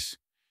face.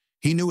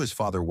 He knew his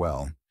father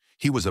well.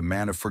 He was a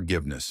man of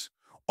forgiveness,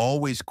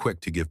 always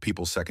quick to give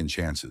people second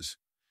chances.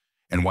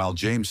 And while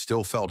James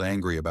still felt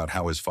angry about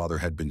how his father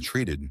had been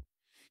treated,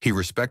 he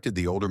respected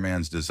the older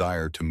man's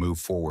desire to move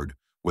forward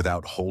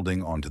without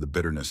holding on to the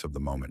bitterness of the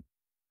moment.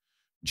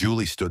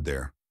 Julie stood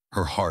there,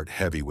 her heart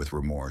heavy with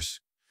remorse,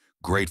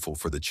 grateful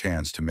for the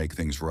chance to make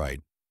things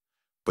right.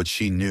 But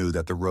she knew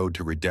that the road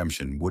to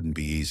redemption wouldn't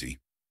be easy.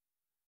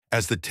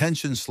 As the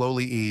tension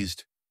slowly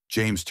eased,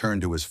 James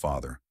turned to his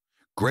father,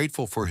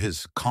 grateful for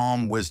his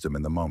calm wisdom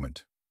in the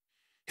moment.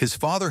 His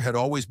father had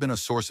always been a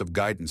source of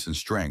guidance and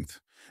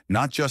strength,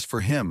 not just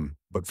for him,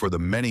 but for the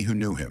many who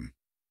knew him.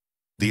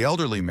 The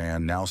elderly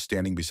man, now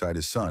standing beside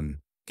his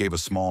son, gave a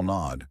small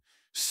nod,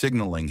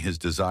 signaling his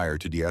desire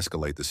to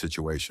de-escalate the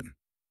situation.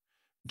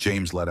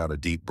 James let out a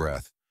deep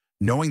breath,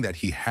 knowing that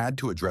he had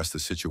to address the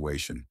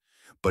situation,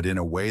 but in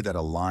a way that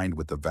aligned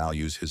with the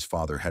values his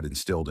father had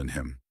instilled in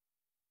him.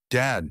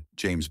 "Dad,"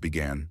 James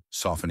began,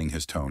 softening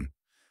his tone,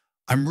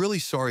 "I'm really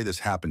sorry this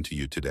happened to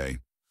you today.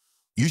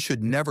 You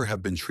should never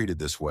have been treated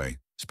this way,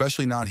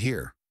 especially not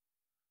here."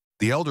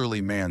 The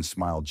elderly man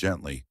smiled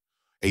gently,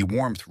 a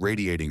warmth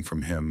radiating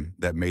from him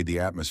that made the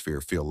atmosphere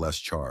feel less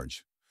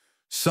charged.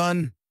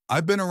 "Son,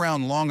 I've been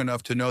around long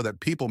enough to know that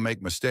people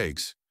make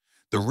mistakes.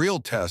 The real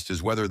test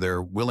is whether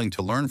they're willing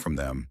to learn from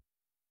them."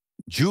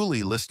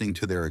 Julie, listening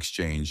to their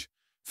exchange,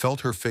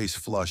 felt her face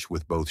flush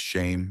with both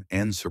shame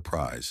and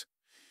surprise.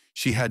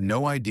 She had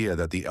no idea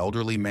that the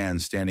elderly man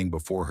standing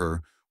before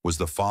her was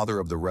the father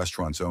of the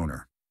restaurant's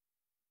owner,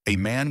 a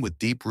man with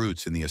deep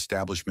roots in the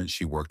establishment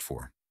she worked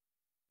for.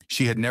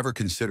 She had never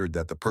considered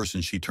that the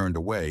person she turned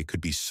away could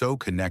be so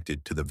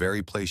connected to the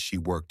very place she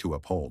worked to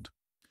uphold.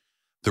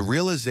 The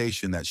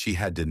realization that she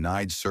had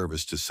denied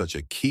service to such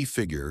a key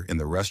figure in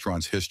the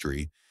restaurant's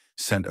history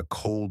sent a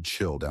cold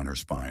chill down her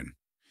spine.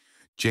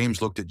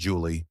 James looked at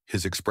Julie,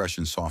 his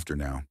expression softer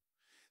now.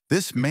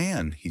 "This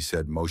man," he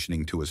said,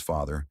 motioning to his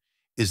father,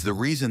 "is the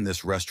reason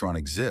this restaurant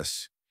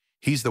exists.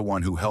 He's the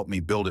one who helped me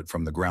build it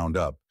from the ground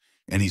up,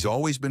 and he's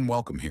always been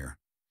welcome here.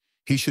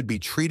 He should be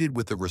treated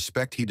with the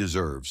respect he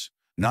deserves,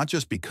 not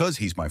just because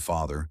he's my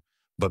father,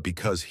 but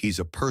because he's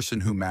a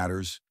person who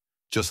matters,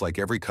 just like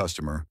every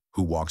customer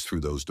who walks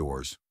through those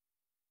doors."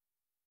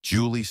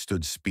 Julie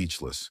stood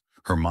speechless,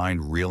 her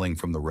mind reeling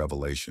from the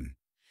revelation.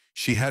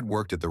 She had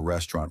worked at the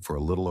restaurant for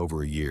a little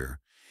over a year,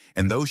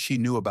 and though she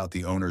knew about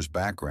the owner's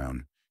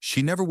background,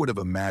 she never would have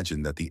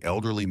imagined that the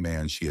elderly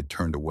man she had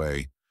turned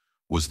away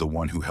was the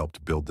one who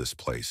helped build this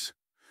place.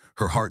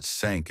 Her heart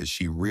sank as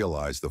she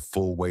realized the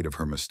full weight of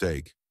her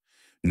mistake.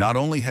 Not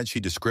only had she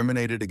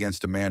discriminated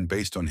against a man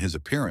based on his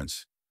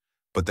appearance,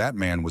 but that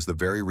man was the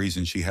very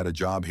reason she had a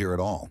job here at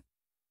all.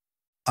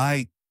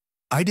 I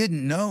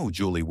didn't know,"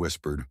 Julie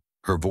whispered,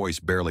 her voice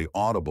barely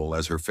audible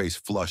as her face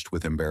flushed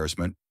with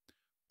embarrassment.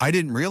 "I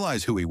didn't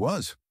realize who he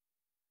was."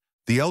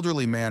 The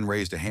elderly man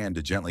raised a hand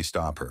to gently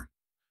stop her.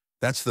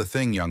 "That's the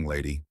thing, young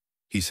lady,"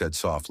 he said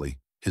softly,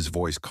 his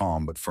voice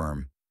calm but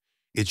firm.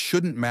 "It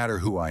shouldn't matter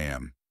who I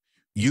am.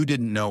 You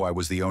didn't know I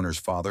was the owner's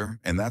father,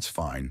 and that's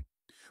fine.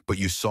 But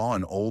you saw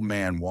an old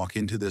man walk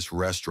into this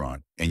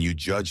restaurant, and you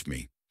judged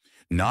me,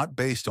 not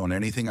based on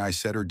anything I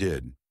said or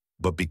did,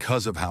 but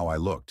because of how I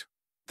looked.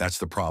 That's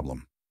the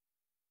problem."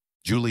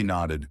 Julie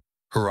nodded,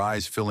 her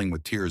eyes filling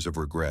with tears of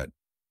regret.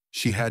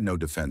 She had no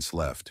defense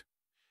left.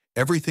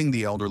 Everything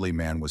the elderly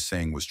man was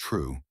saying was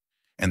true,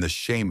 and the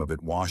shame of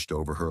it washed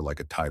over her like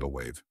a tidal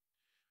wave.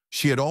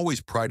 She had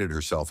always prided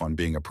herself on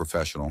being a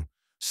professional,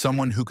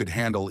 someone who could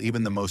handle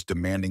even the most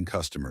demanding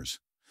customers.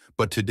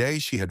 But today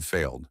she had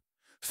failed.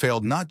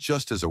 Failed not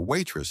just as a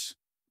waitress,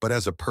 but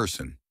as a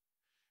person.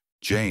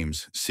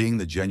 James, seeing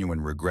the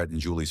genuine regret in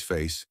Julie's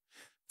face,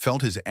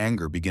 felt his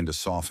anger begin to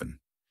soften.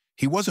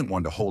 He wasn't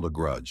one to hold a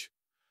grudge,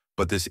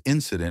 but this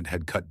incident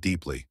had cut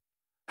deeply.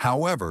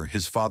 However,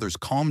 his father's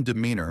calm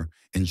demeanor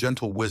and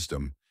gentle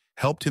wisdom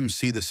helped him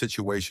see the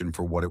situation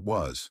for what it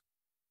was,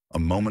 a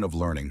moment of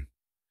learning.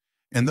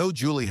 And though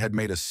Julie had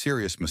made a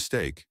serious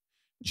mistake,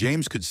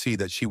 James could see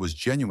that she was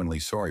genuinely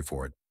sorry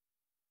for it.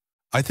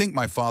 "I think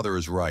my father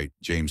is right,"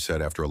 James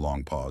said after a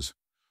long pause.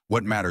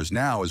 "What matters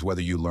now is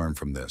whether you learn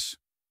from this.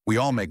 We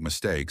all make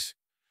mistakes,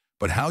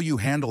 but how you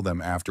handle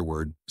them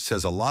afterward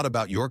says a lot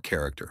about your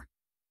character."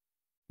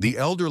 The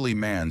elderly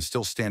man,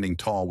 still standing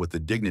tall with the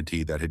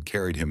dignity that had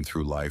carried him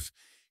through life,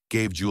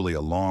 gave Julie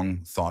a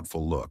long,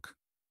 thoughtful look.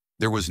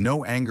 There was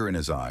no anger in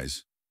his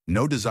eyes,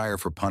 no desire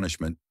for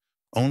punishment,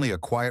 only a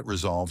quiet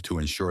resolve to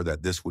ensure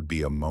that this would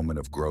be a moment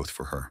of growth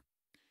for her.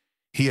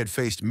 He had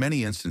faced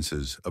many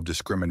instances of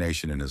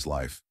discrimination in his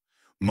life,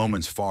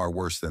 moments far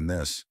worse than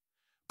this,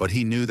 but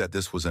he knew that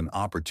this was an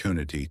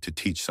opportunity to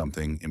teach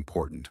something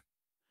important.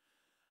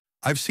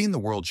 "I've seen the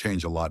world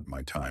change a lot in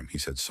my time," he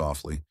said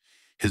softly,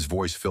 his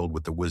voice filled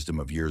with the wisdom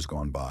of years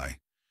gone by.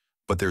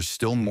 "But there's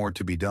still more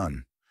to be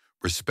done.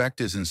 Respect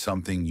isn't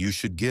something you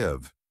should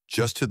give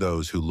just to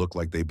those who look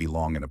like they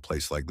belong in a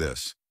place like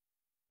this.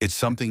 It's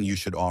something you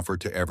should offer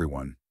to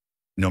everyone,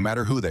 no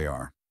matter who they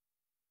are."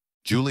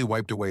 Julie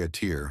wiped away a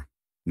tear,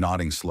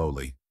 nodding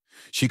slowly.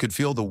 She could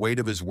feel the weight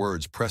of his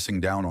words pressing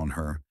down on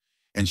her,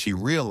 and she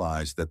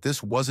realized that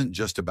this wasn't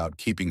just about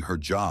keeping her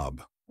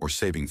job or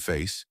saving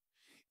face.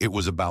 It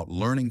was about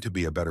learning to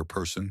be a better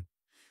person.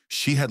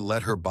 She had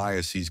let her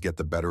biases get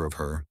the better of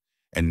her,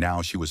 and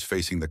now she was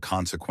facing the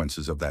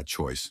consequences of that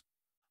choice.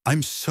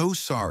 "I'm so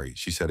sorry,"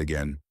 she said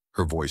again,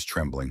 her voice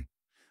trembling.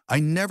 "I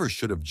never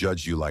should have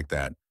judged you like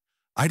that.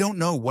 I don't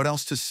know what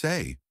else to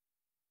say."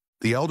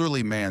 The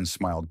elderly man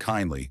smiled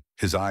kindly,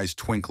 his eyes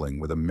twinkling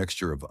with a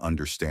mixture of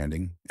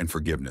understanding and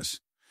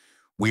forgiveness.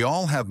 "We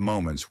all have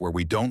moments where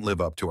we don't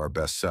live up to our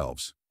best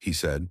selves," he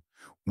said.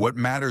 "What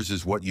matters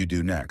is what you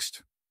do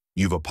next.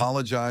 You've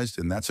apologized,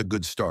 and that's a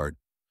good start.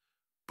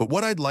 But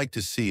what I'd like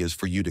to see is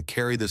for you to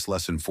carry this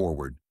lesson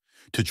forward,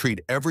 to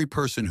treat every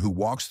person who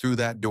walks through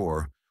that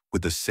door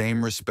with the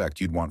same respect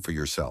you'd want for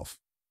yourself."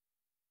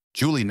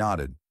 Julie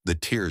nodded, the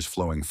tears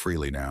flowing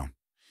freely now.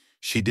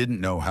 She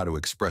didn't know how to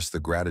express the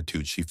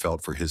gratitude she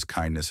felt for his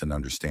kindness and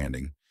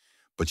understanding,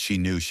 but she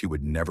knew she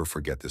would never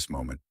forget this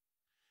moment.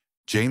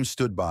 James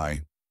stood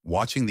by,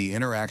 watching the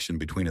interaction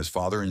between his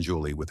father and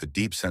Julie with a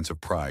deep sense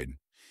of pride.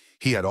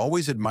 He had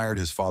always admired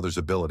his father's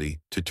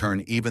ability to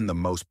turn even the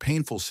most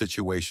painful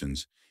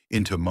situations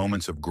into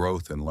moments of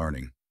growth and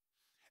learning.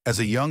 As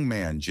a young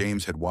man,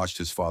 James had watched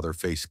his father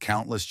face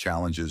countless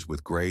challenges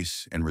with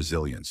grace and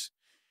resilience,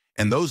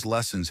 and those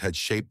lessons had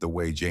shaped the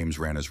way James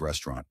ran his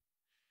restaurant.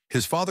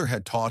 His father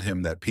had taught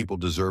him that people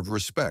deserve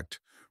respect,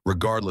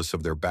 regardless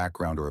of their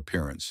background or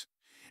appearance,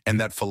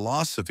 and that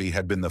philosophy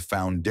had been the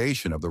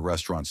foundation of the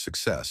restaurant's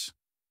success.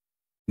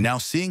 Now,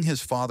 seeing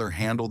his father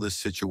handle this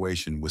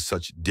situation with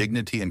such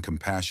dignity and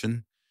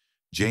compassion,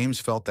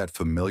 James felt that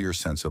familiar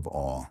sense of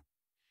awe.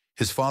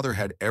 His father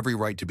had every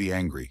right to be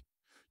angry,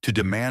 to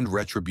demand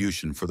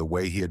retribution for the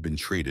way he had been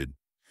treated,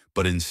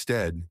 but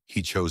instead,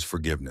 he chose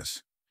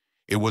forgiveness.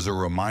 It was a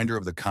reminder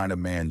of the kind of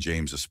man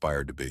James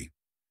aspired to be.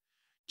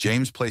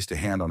 James placed a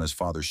hand on his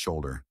father's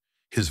shoulder,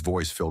 his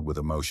voice filled with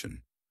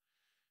emotion.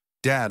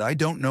 "Dad, I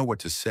don't know what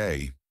to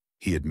say,"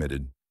 he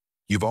admitted.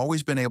 "You've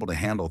always been able to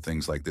handle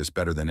things like this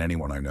better than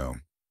anyone I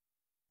know.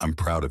 I'm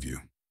proud of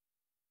you."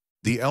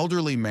 The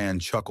elderly man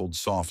chuckled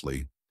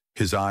softly,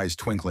 his eyes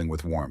twinkling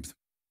with warmth.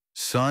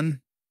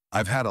 "Son,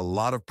 I've had a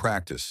lot of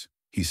practice,"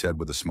 he said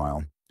with a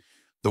smile.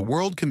 "The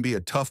world can be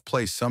a tough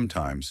place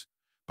sometimes,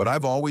 but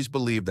I've always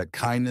believed that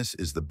kindness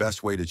is the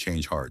best way to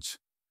change hearts.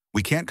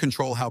 We can't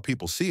control how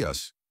people see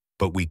us,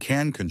 but we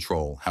can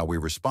control how we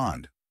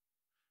respond."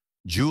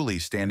 Julie,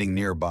 standing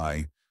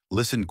nearby,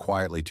 listened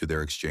quietly to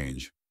their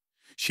exchange.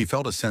 She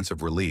felt a sense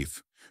of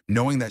relief,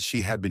 knowing that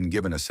she had been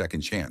given a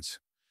second chance.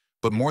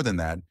 But more than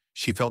that,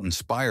 she felt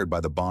inspired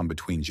by the bond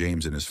between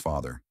James and his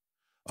father,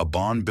 a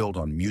bond built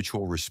on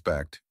mutual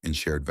respect and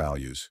shared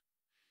values.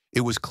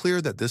 It was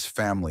clear that this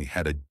family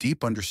had a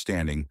deep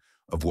understanding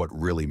of what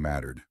really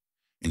mattered,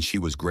 and she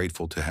was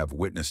grateful to have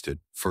witnessed it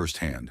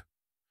firsthand.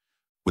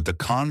 With the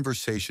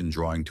conversation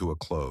drawing to a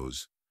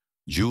close,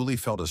 Julie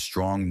felt a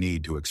strong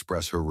need to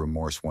express her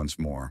remorse once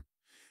more,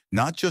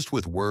 not just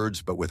with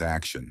words but with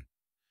action.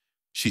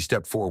 She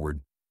stepped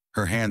forward,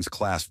 her hands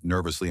clasped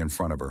nervously in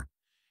front of her,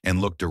 and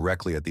looked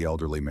directly at the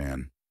elderly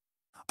man.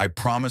 "I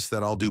promise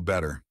that I'll do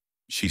better,"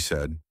 she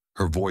said,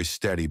 her voice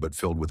steady but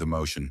filled with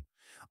emotion.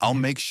 "I'll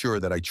make sure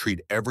that I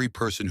treat every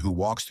person who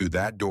walks through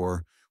that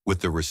door with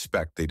the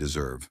respect they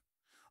deserve.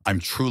 I'm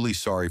truly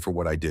sorry for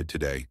what I did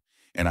today,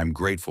 and I'm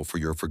grateful for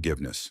your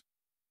forgiveness."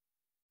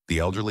 The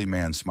elderly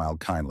man smiled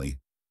kindly,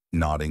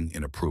 nodding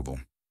in approval.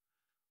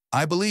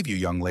 "I believe you,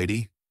 young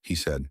lady," he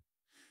said.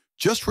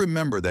 Just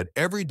remember that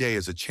every day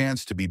is a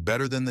chance to be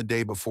better than the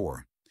day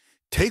before.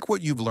 Take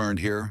what you've learned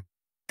here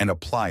and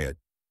apply it,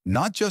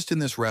 not just in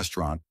this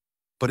restaurant,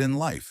 but in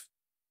life.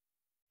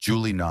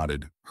 Julie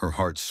nodded, her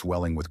heart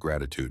swelling with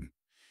gratitude.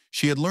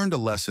 She had learned a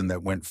lesson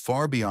that went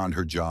far beyond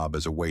her job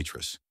as a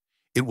waitress.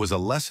 It was a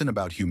lesson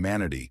about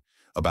humanity,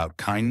 about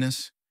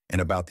kindness, and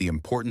about the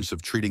importance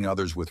of treating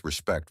others with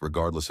respect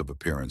regardless of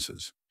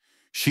appearances.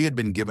 She had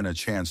been given a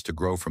chance to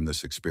grow from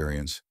this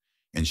experience,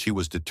 and she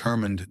was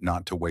determined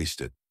not to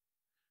waste it.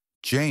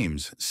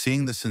 James,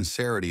 seeing the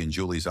sincerity in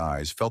Julie's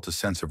eyes, felt a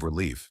sense of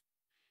relief.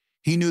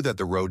 He knew that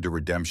the road to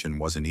redemption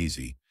wasn't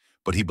easy,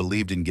 but he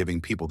believed in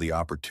giving people the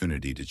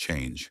opportunity to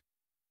change.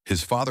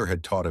 His father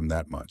had taught him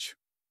that much.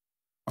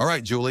 "All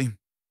right, Julie,"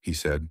 he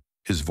said,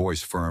 his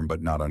voice firm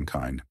but not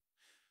unkind.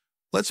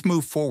 "Let's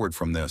move forward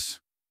from this.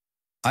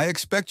 I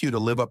expect you to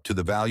live up to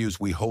the values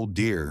we hold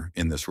dear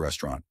in this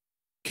restaurant.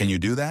 Can you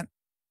do that?"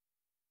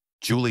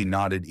 Julie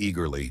nodded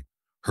eagerly,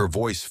 her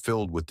voice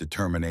filled with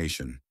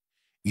determination.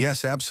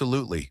 "Yes,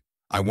 absolutely.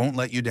 I won't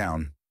let you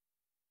down."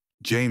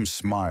 James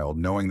smiled,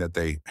 knowing that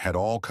they had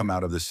all come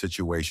out of this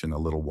situation a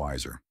little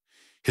wiser.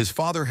 His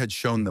father had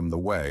shown them the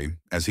way,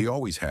 as he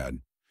always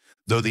had.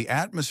 Though the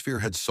atmosphere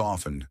had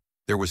softened,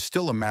 there was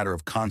still a matter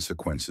of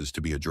consequences to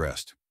be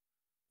addressed.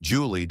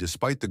 Julie,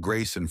 despite the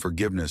grace and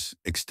forgiveness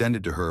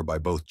extended to her by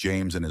both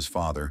James and his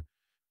father,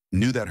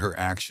 knew that her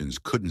actions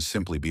couldn't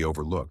simply be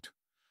overlooked.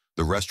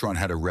 The restaurant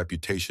had a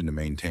reputation to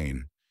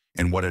maintain,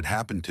 and what had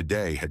happened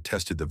today had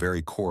tested the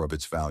very core of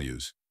its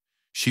values.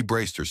 She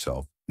braced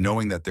herself,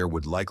 knowing that there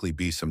would likely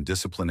be some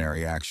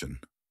disciplinary action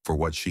for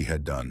what she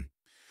had done.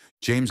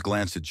 James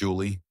glanced at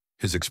Julie,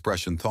 his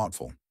expression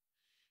thoughtful.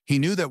 He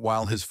knew that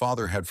while his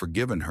father had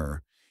forgiven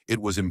her,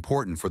 it was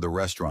important for the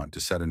restaurant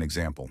to set an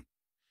example.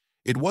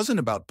 It wasn't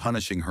about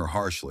punishing her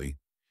harshly.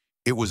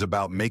 It was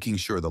about making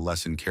sure the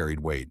lesson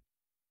carried weight.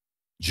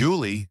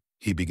 "Julie,"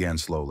 he began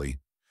slowly,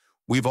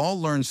 "we've all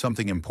learned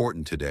something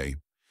important today,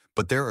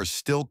 but there are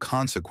still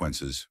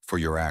consequences for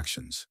your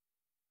actions."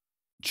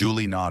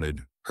 Julie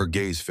nodded, her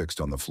gaze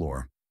fixed on the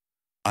floor.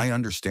 "I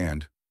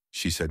understand,"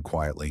 she said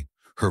quietly,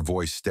 her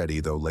voice steady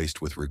though laced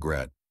with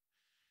regret.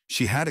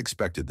 She had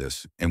expected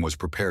this and was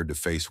prepared to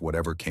face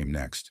whatever came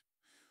next.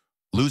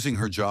 Losing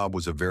her job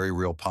was a very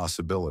real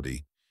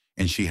possibility,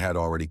 and she had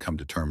already come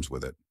to terms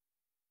with it.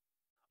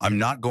 "I'm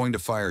not going to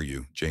fire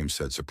you," James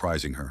said,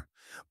 surprising her,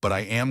 "but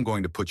I am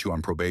going to put you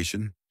on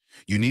probation.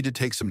 You need to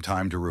take some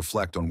time to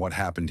reflect on what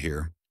happened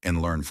here and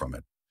learn from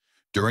it.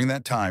 During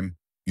that time,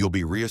 you'll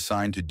be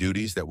reassigned to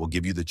duties that will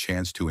give you the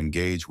chance to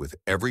engage with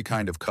every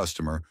kind of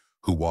customer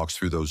who walks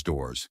through those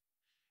doors.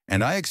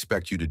 And I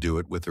expect you to do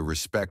it with the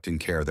respect and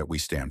care that we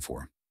stand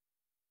for."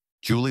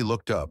 Julie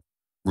looked up,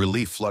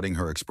 relief flooding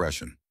her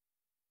expression.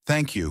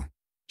 "Thank you,"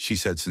 she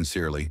said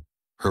sincerely,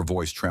 her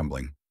voice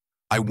trembling.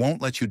 "I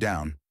won't let you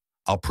down.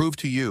 I'll prove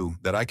to you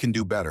that I can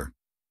do better."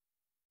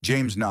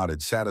 James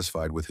nodded,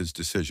 satisfied with his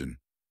decision.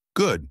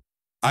 "Good.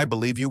 I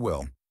believe you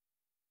will."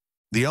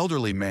 The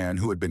elderly man,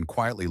 who had been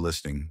quietly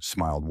listening,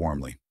 smiled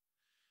warmly.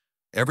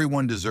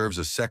 "Everyone deserves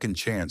a second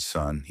chance,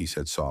 son," he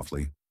said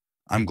softly.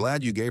 "I'm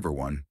glad you gave her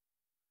one."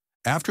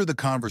 After the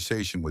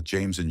conversation with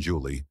James and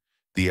Julie,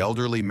 the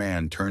elderly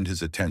man turned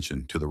his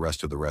attention to the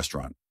rest of the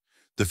restaurant.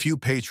 The few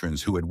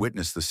patrons who had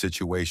witnessed the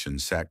situation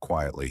sat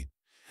quietly,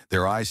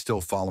 their eyes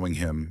still following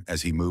him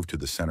as he moved to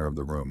the center of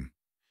the room.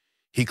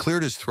 He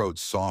cleared his throat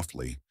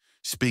softly,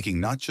 speaking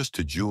not just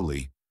to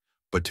Julie,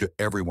 but to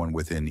everyone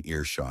within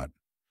earshot.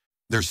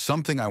 "There's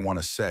something I want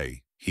to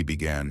say," he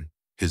began,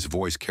 his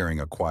voice carrying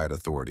a quiet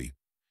authority.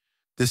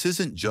 "This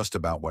isn't just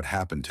about what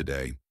happened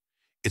today.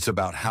 It's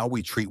about how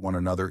we treat one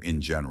another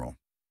in general.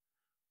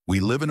 We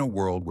live in a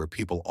world where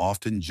people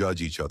often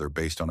judge each other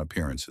based on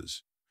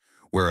appearances,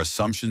 where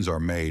assumptions are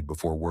made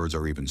before words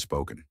are even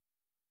spoken."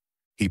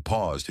 He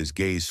paused, his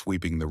gaze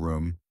sweeping the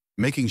room,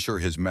 making sure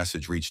his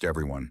message reached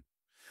everyone.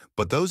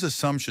 "But those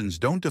assumptions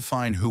don't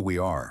define who we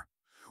are.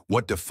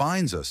 What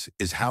defines us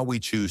is how we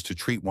choose to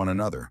treat one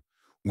another,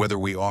 whether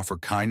we offer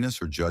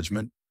kindness or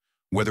judgment,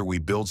 whether we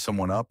build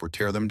someone up or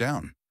tear them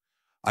down.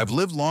 I've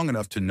lived long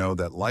enough to know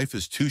that life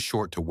is too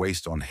short to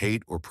waste on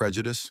hate or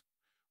prejudice.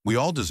 We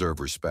all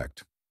deserve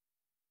respect."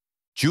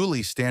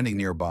 Julie, standing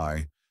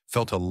nearby,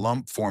 felt a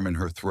lump form in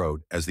her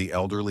throat as the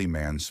elderly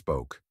man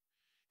spoke.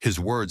 His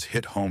words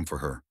hit home for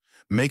her,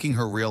 making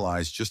her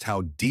realize just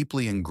how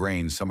deeply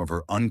ingrained some of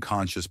her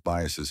unconscious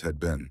biases had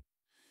been.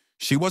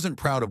 She wasn't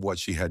proud of what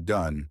she had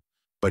done,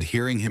 but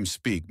hearing him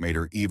speak made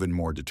her even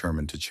more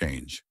determined to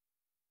change.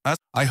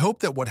 "I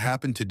hope that what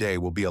happened today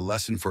will be a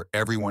lesson for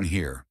everyone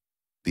here,"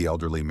 the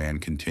elderly man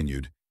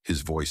continued,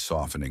 his voice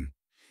softening.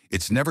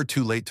 "It's never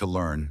too late to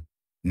learn,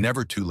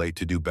 never too late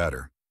to do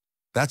better.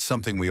 That's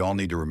something we all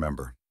need to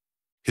remember."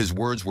 His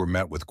words were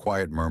met with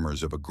quiet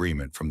murmurs of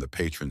agreement from the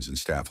patrons and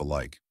staff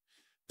alike.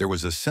 There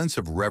was a sense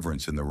of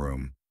reverence in the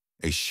room,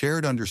 a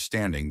shared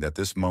understanding that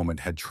this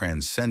moment had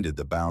transcended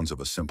the bounds of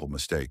a simple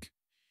mistake.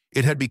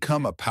 It had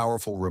become a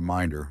powerful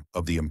reminder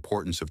of the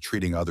importance of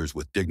treating others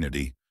with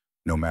dignity,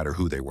 no matter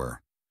who they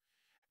were.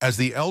 As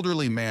the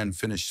elderly man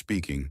finished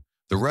speaking,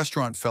 The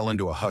restaurant fell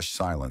into a hushed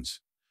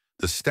silence.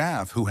 The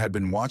staff, who had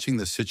been watching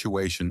the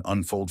situation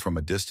unfold from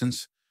a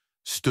distance,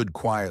 stood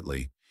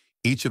quietly,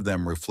 each of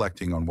them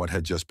reflecting on what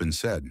had just been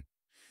said.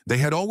 They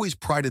had always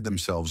prided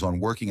themselves on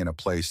working in a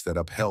place that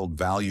upheld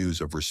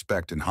values of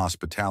respect and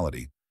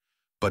hospitality,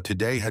 but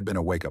today had been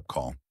a wake-up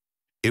call.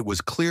 It was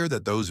clear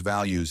that those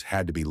values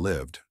had to be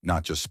lived,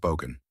 not just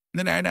spoken.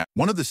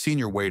 One of the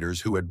senior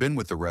waiters, who had been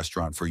with the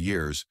restaurant for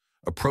years,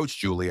 approached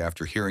Julie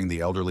after hearing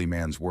the elderly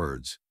man's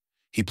words.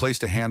 He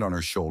placed a hand on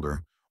her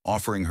shoulder,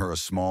 offering her a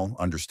small,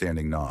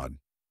 understanding nod.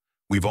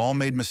 "We've all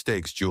made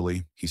mistakes,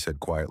 Julie," he said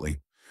quietly.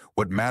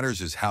 "What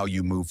matters is how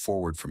you move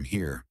forward from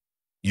here.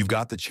 You've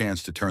got the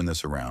chance to turn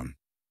this around."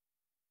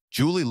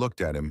 Julie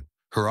looked at him,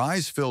 her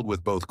eyes filled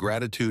with both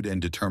gratitude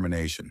and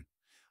determination.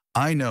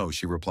 "I know,"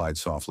 she replied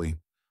softly.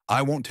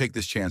 "I won't take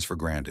this chance for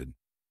granted."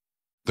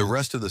 The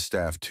rest of the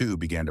staff, too,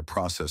 began to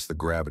process the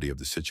gravity of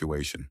the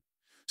situation.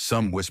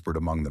 Some whispered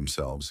among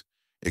themselves,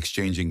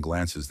 exchanging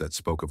glances that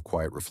spoke of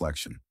quiet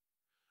reflection.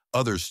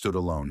 Others stood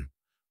alone,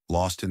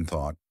 lost in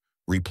thought,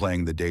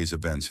 replaying the day's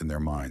events in their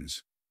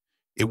minds.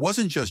 It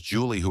wasn't just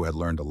Julie who had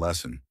learned a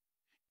lesson.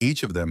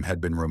 Each of them had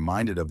been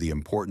reminded of the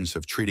importance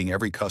of treating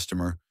every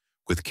customer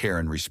with care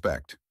and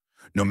respect,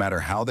 no matter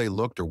how they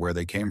looked or where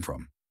they came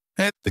from.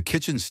 The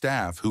kitchen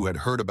staff, who had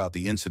heard about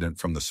the incident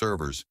from the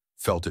servers,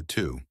 felt it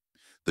too.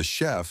 The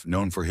chef,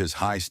 known for his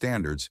high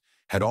standards,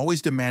 had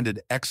always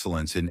demanded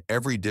excellence in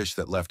every dish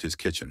that left his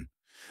kitchen.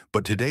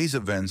 But today's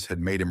events had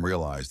made him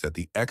realize that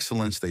the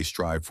excellence they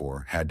strived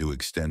for had to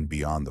extend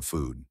beyond the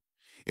food.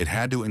 It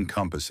had to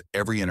encompass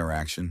every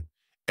interaction,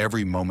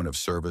 every moment of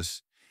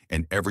service,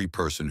 and every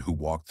person who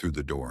walked through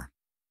the door.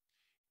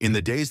 In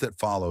the days that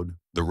followed,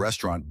 the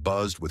restaurant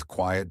buzzed with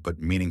quiet but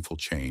meaningful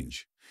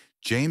change.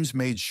 James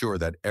made sure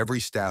that every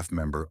staff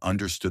member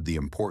understood the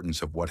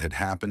importance of what had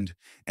happened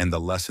and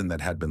the lesson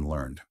that had been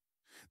learned.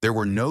 There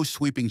were no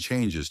sweeping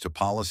changes to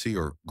policy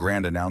or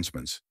grand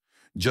announcements,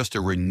 just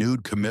a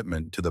renewed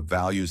commitment to the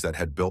values that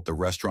had built the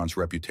restaurant's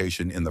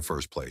reputation in the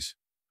first place.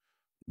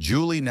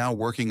 Julie, now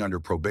working under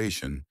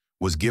probation,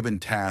 was given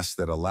tasks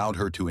that allowed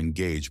her to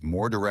engage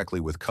more directly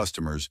with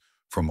customers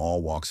from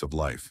all walks of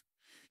life.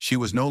 She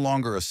was no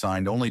longer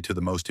assigned only to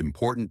the most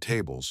important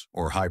tables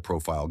or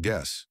high-profile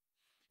guests.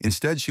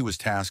 Instead, she was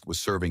tasked with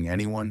serving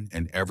anyone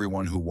and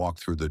everyone who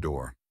walked through the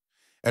door.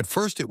 At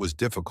first, it was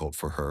difficult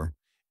for her.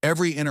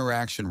 Every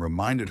interaction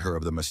reminded her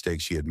of the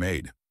mistakes she had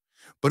made.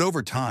 But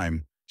over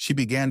time, she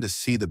began to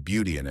see the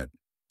beauty in it.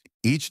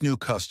 Each new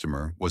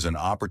customer was an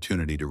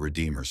opportunity to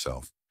redeem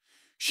herself.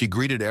 She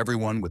greeted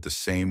everyone with the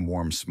same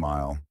warm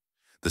smile,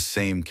 the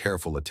same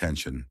careful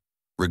attention,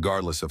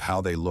 regardless of how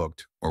they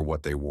looked or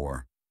what they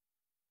wore.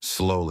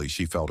 Slowly,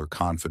 she felt her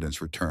confidence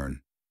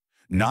return.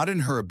 Not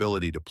in her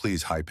ability to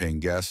please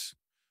high-paying guests,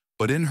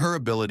 but in her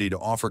ability to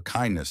offer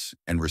kindness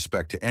and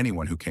respect to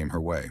anyone who came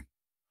her way.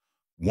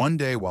 One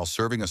day, while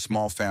serving a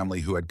small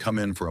family who had come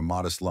in for a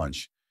modest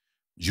lunch,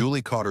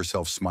 Julie caught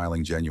herself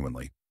smiling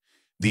genuinely.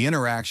 The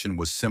interaction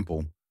was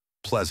simple,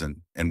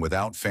 pleasant, and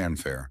without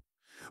fanfare,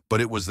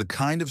 but it was the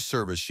kind of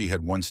service she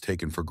had once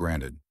taken for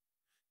granted.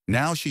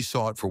 Now she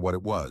saw it for what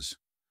it was,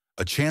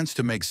 a chance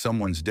to make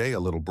someone's day a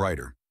little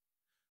brighter.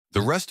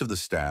 The rest of the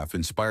staff,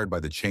 inspired by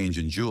the change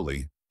in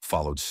Julie,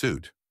 followed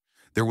suit.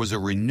 There was a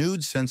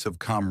renewed sense of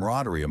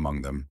camaraderie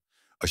among them,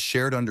 a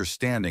shared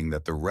understanding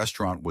that the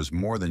restaurant was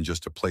more than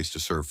just a place to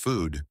serve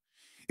food.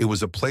 It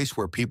was a place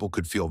where people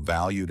could feel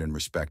valued and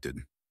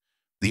respected.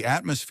 The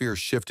atmosphere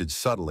shifted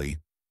subtly,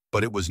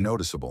 but it was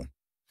noticeable.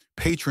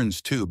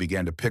 Patrons, too,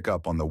 began to pick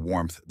up on the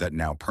warmth that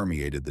now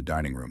permeated the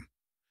dining room.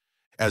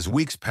 As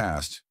weeks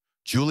passed,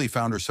 Julie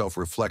found herself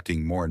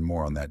reflecting more and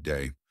more on that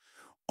day,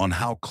 on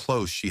how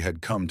close she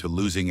had come to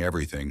losing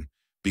everything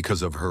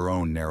because of her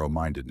own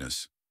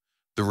narrow-mindedness.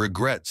 The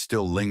regret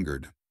still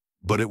lingered,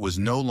 but it was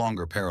no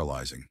longer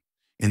paralyzing.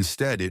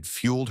 Instead, it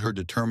fueled her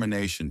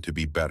determination to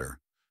be better,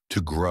 to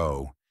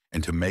grow,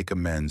 and to make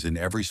amends in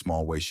every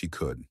small way she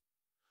could.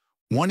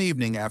 One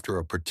evening, after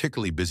a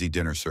particularly busy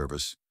dinner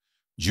service,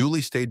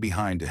 Julie stayed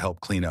behind to help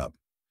clean up.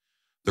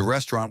 The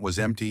restaurant was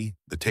empty,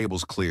 the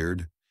tables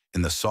cleared,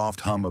 and the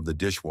soft hum of the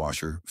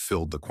dishwasher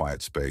filled the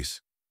quiet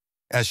space.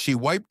 As she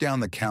wiped down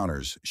the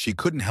counters, she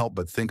couldn't help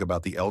but think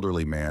about the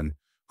elderly man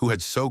who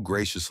had so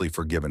graciously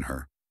forgiven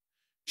her.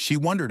 She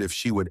wondered if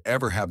she would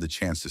ever have the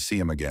chance to see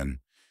him again,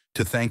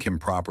 to thank him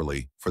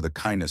properly for the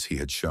kindness he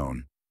had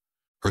shown.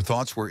 Her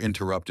thoughts were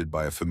interrupted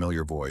by a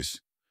familiar voice.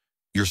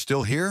 "You're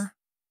still here?"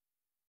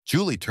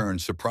 Julie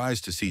turned,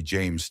 surprised to see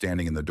James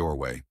standing in the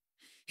doorway.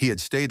 He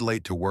had stayed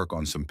late to work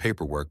on some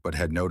paperwork but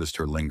had noticed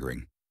her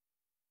lingering.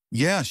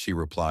 "Yeah," she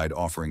replied,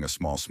 offering a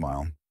small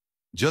smile.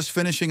 "Just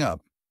finishing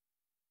up."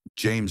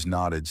 James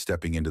nodded,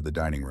 stepping into the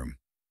dining room.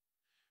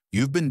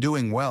 "You've been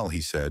doing well,"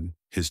 he said,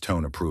 his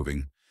tone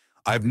approving.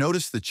 "I've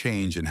noticed the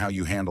change in how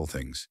you handle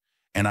things,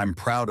 and I'm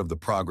proud of the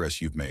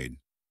progress you've made."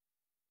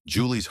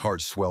 Julie's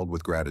heart swelled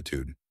with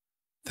gratitude.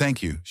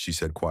 "Thank you," she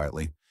said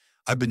quietly.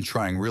 "I've been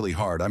trying really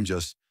hard.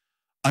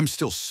 I'm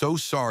still so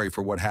sorry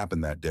for what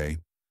happened that day.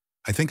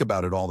 I think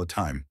about it all the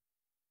time."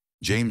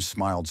 James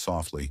smiled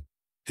softly.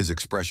 his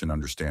expression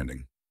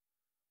understanding.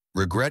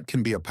 "Regret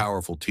can be a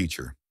powerful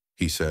teacher,"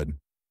 he said,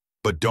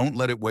 "but don't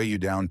let it weigh you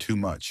down too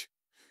much.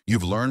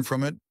 You've learned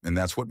from it, and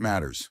that's what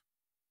matters.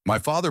 My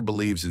father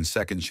believes in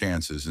second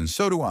chances, and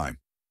so do I."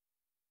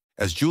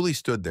 As Julie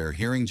stood there,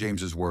 hearing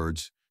James's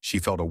words, she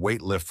felt a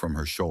weight lift from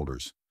her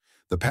shoulders.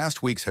 The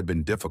past weeks had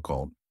been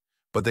difficult,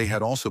 but they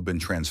had also been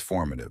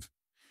transformative.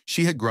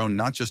 She had grown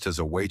not just as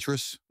a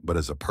waitress, but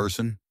as a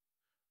person.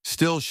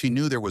 Still, she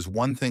knew there was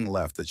one thing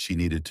left that she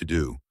needed to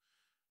do,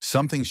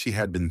 something she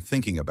had been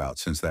thinking about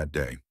since that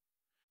day.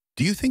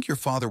 "Do you think your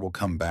father will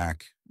come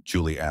back?"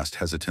 Julie asked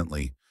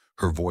hesitantly,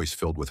 her voice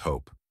filled with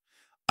hope.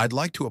 "I'd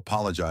like to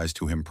apologize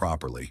to him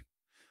properly.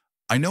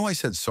 I know I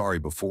said sorry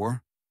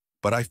before,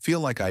 but I feel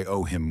like I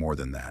owe him more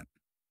than that."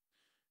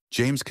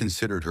 James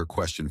considered her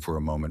question for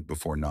a moment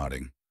before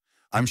nodding.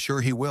 "I'm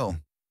sure he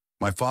will.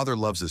 My father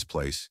loves this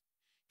place.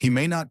 He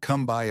may not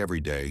come by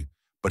every day,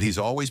 but he's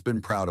always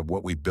been proud of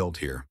what we've built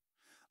here.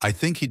 I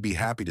think he'd be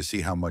happy to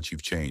see how much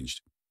you've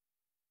changed."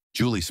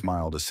 Julie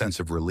smiled, a sense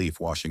of relief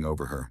washing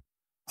over her.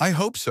 "I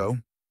hope so.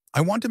 I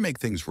want to make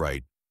things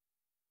right."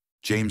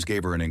 James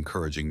gave her an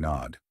encouraging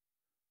nod.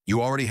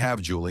 "You already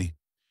have, Julie.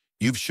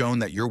 You've shown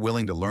that you're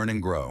willing to learn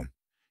and grow,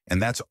 and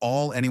that's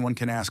all anyone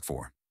can ask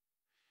for."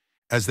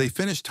 As they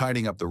finished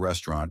tidying up the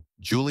restaurant,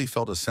 Julie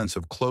felt a sense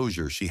of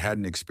closure she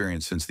hadn't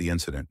experienced since the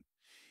incident.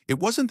 It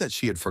wasn't that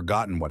she had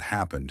forgotten what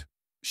happened.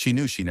 She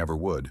knew she never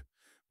would.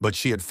 But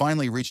she had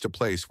finally reached a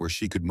place where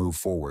she could move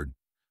forward,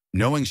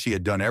 knowing she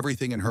had done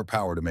everything in her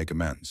power to make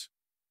amends.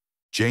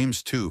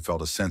 James, too,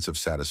 felt a sense of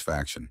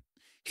satisfaction.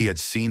 He had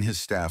seen his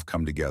staff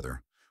come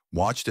together,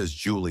 watched as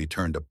Julie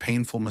turned a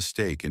painful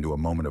mistake into a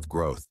moment of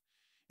growth,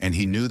 and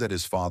he knew that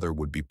his father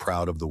would be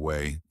proud of the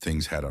way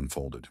things had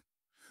unfolded.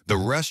 The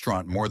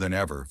restaurant, more than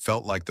ever,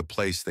 felt like the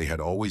place they had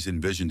always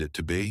envisioned it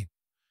to be,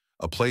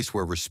 a place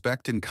where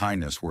respect and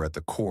kindness were at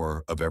the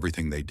core of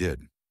everything they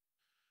did.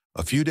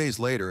 A few days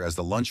later, as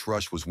the lunch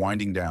rush was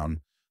winding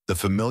down, the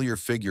familiar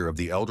figure of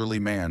the elderly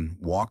man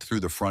walked through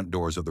the front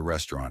doors of the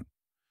restaurant.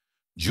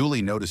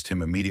 Julie noticed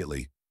him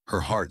immediately,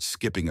 her heart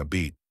skipping a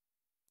beat.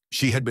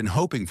 She had been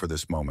hoping for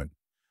this moment,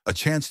 a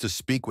chance to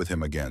speak with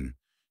him again,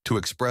 to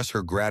express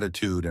her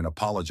gratitude and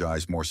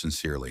apologize more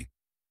sincerely.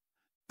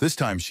 This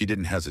time she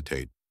didn't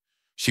hesitate.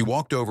 She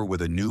walked over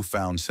with a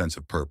newfound sense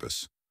of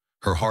purpose,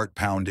 her heart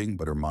pounding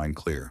but her mind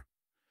clear.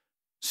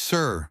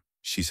 "Sir,"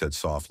 she said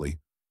softly,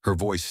 her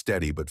voice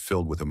steady but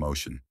filled with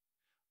emotion,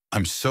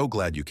 "I'm so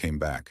glad you came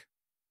back."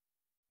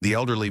 The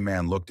elderly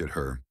man looked at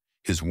her,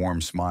 his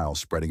warm smile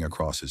spreading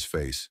across his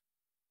face.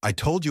 "I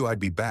told you I'd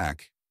be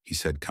back," he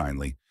said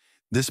kindly.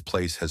 "This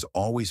place has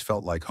always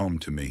felt like home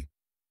to me."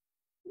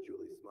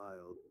 Julie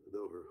smiled,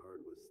 though her heart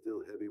was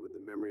still heavy with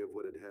the memory of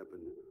what had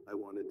happened. "I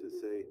wanted to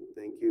say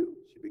thank you,"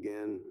 she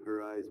began,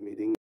 her eyes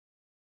meeting.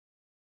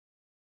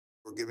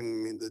 "For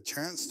giving me the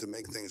chance to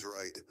make things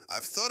right.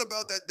 I've thought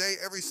about that day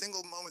every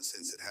single moment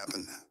since it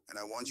happened, and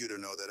I want you to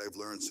know that I've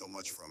learned so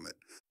much from it."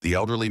 The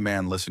elderly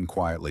man listened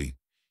quietly,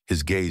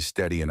 his gaze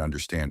steady and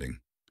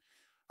understanding.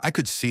 "I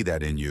could see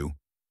that in you,"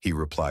 he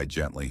replied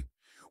gently.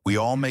 "We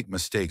all make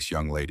mistakes,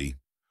 young lady.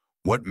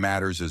 What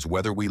matters is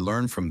whether we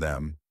learn from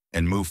them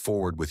and move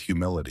forward with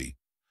humility.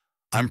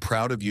 I'm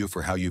proud of you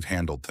for how you've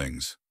handled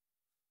things."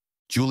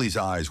 Julie's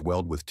eyes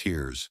welled with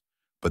tears,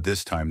 but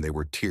this time they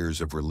were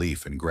tears of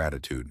relief and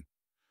gratitude.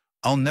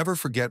 "I'll never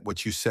forget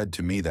what you said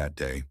to me that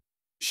day,"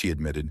 she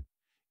admitted.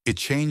 "It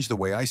changed the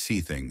way I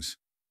see things,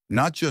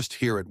 not just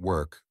here at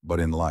work, but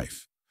in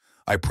life.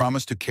 I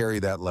promise to carry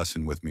that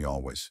lesson with me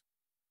always."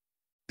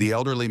 The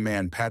elderly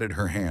man patted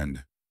her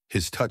hand,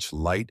 his touch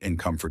light and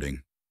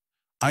comforting.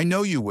 "I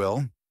know you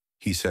will,"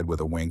 he said with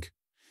a wink.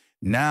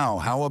 "Now,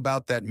 how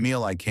about that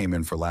meal I came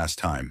in for last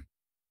time?"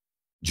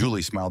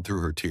 Julie smiled through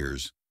her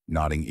tears,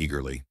 nodding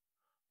eagerly.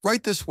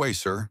 "Right this way,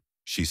 sir,"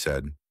 she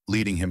said,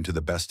 leading him to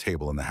the best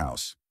table in the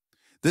house.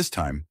 This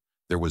time,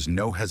 there was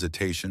no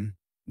hesitation,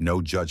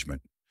 no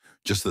judgment,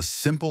 just the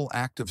simple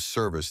act of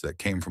service that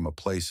came from a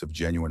place of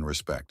genuine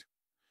respect.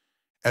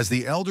 As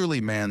the elderly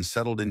man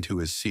settled into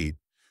his seat,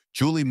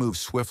 Julie moved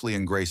swiftly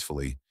and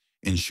gracefully,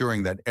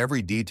 ensuring that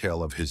every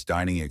detail of his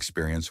dining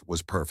experience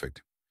was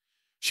perfect.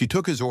 She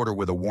took his order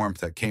with a warmth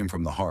that came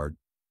from the heart,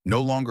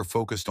 no longer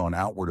focused on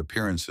outward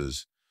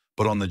appearances,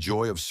 but on the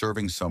joy of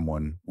serving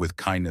someone with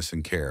kindness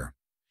and care.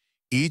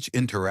 Each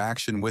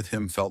interaction with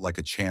him felt like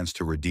a chance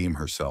to redeem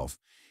herself,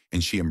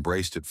 and she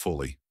embraced it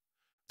fully.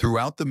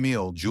 Throughout the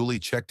meal, Julie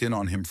checked in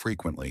on him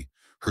frequently,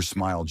 her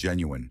smile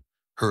genuine,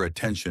 her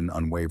attention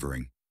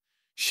unwavering.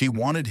 She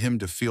wanted him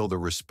to feel the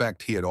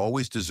respect he had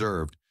always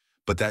deserved,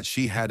 but that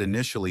she had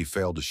initially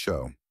failed to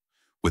show.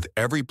 With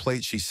every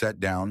plate she set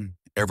down,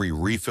 every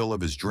refill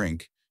of his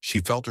drink, she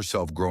felt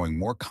herself growing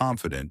more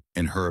confident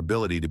in her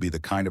ability to be the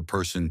kind of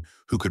person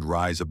who could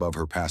rise above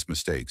her past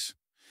mistakes.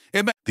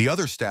 The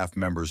other staff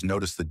members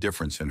noticed the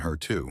difference in her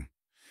too.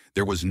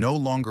 There was no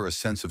longer a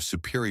sense of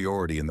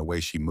superiority in the way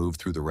she moved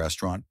through the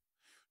restaurant,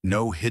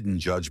 no hidden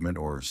judgment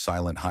or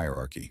silent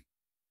hierarchy.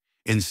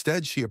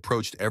 Instead, she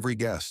approached every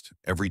guest,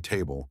 every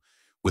table,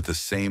 with the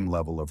same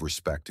level of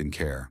respect and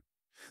care.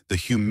 The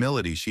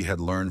humility she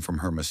had learned from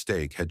her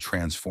mistake had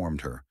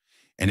transformed her,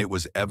 and it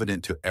was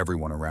evident to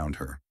everyone around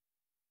her.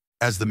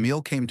 As the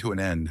meal came to an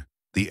end,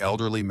 the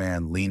elderly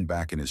man leaned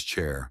back in his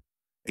chair,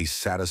 a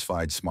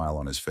satisfied smile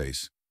on his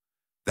face.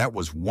 "That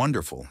was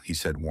wonderful," he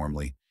said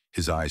warmly,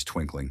 his eyes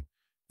twinkling.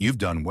 "You've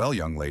done well,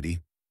 young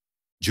lady."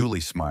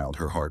 Julie smiled,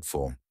 her heart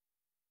full.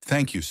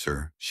 "Thank you,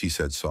 sir," she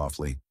said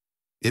softly.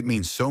 "It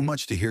means so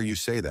much to hear you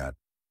say that."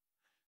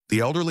 The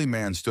elderly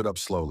man stood up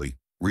slowly,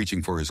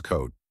 reaching for his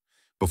coat.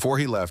 Before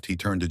he left, he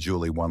turned to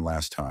Julie one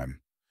last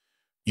time.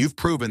 "You've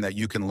proven that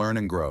you can learn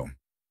and grow.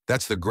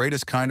 That's the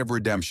greatest kind of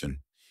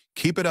redemption.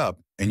 Keep it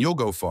up, and you'll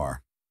go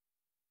far."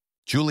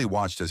 Julie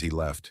watched as he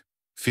left,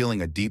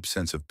 feeling a deep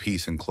sense of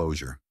peace and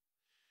closure.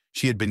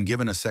 She had been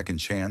given a second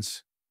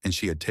chance, and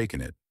she had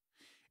taken it.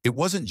 It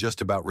wasn't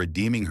just about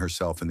redeeming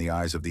herself in the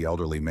eyes of the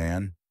elderly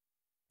man.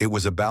 It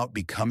was about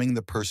becoming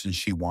the person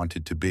she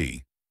wanted to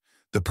be,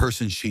 the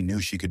person she knew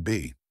she could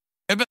be.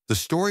 The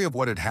story of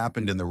what had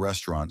happened in the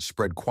restaurant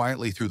spread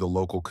quietly through the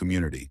local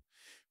community.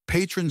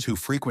 Patrons who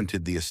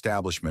frequented the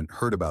establishment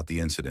heard about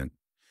the incident.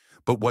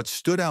 But what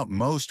stood out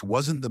most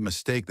wasn't the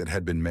mistake that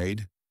had been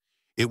made.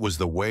 It was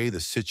the way the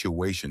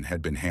situation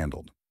had been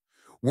handled.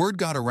 Word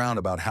got around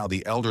about how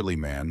the elderly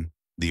man,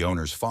 the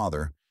owner's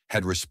father,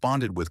 had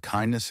responded with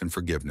kindness and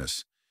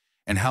forgiveness,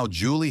 and how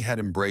Julie had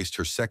embraced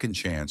her second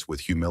chance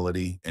with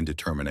humility and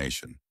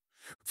determination.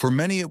 For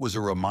many, it was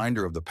a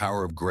reminder of the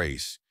power of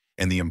grace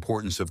and the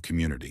importance of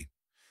community.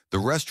 The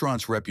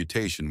restaurant's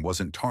reputation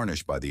wasn't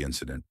tarnished by the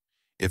incident.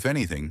 If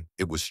anything,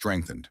 it was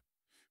strengthened.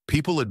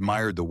 People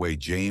admired the way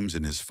James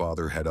and his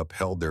father had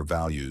upheld their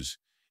values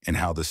and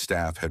how the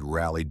staff had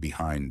rallied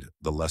behind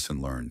the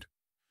lesson learned.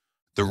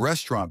 The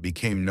restaurant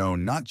became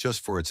known not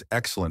just for its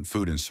excellent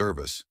food and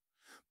service,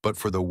 but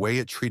for the way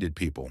it treated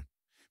people.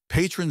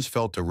 Patrons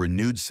felt a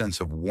renewed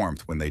sense of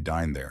warmth when they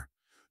dined there,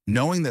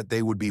 knowing that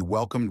they would be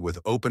welcomed with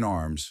open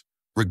arms,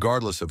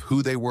 regardless of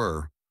who they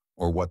were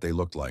or what they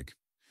looked like.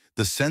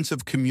 The sense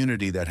of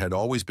community that had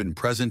always been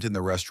present in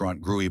the restaurant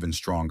grew even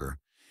stronger,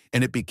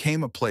 and it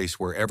became a place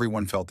where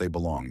everyone felt they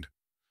belonged.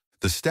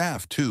 The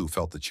staff, too,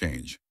 felt the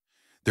change.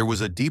 There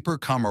was a deeper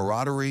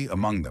camaraderie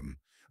among them,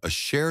 a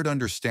shared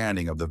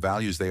understanding of the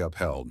values they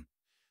upheld.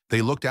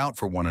 They looked out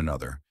for one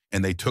another,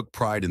 and they took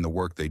pride in the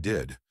work they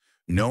did,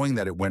 knowing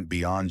that it went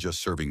beyond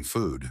just serving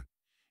food.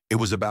 It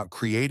was about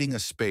creating a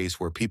space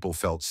where people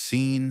felt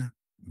seen,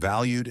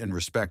 valued, and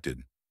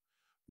respected.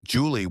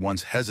 Julie,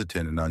 once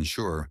hesitant and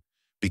unsure,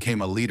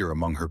 became a leader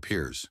among her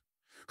peers.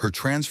 Her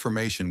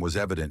transformation was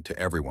evident to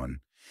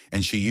everyone,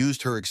 and she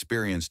used her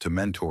experience to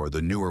mentor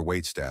the newer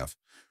waitstaff,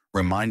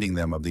 reminding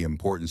them of the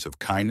importance of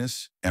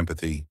kindness,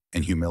 empathy,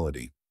 and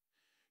humility.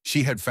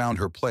 She had found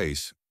her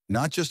place,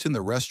 not just in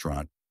the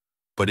restaurant,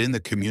 but in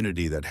the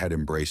community that had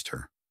embraced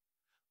her.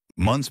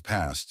 Months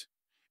passed,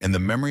 and the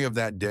memory of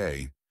that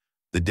day,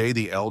 the day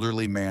the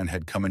elderly man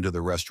had come into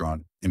the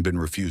restaurant and been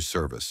refused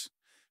service,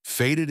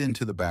 faded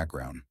into the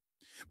background.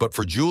 But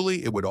for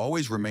Julie, it would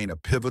always remain a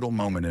pivotal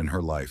moment in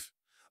her life,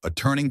 a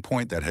turning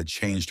point that had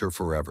changed her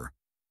forever.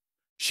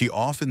 She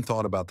often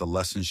thought about the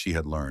lessons she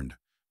had learned,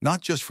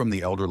 not just from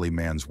the elderly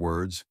man's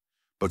words,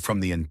 but from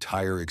the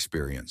entire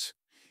experience.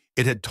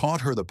 It had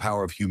taught her the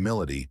power of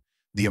humility,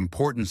 the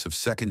importance of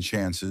second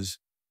chances,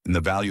 and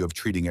the value of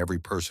treating every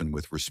person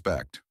with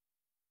respect,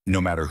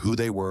 no matter who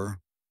they were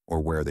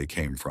or where they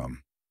came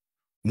from.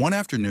 One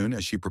afternoon,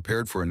 as she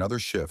prepared for another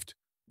shift,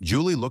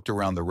 Julie looked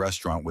around the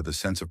restaurant with a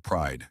sense of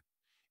pride.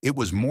 It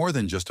was more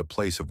than just a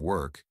place of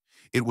work.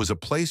 It was a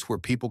place where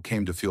people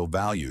came to feel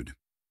valued,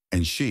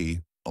 and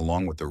she,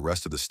 along with the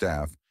rest of the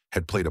staff,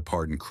 had played a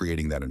part in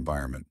creating that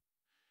environment.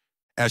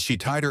 As she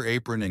tied her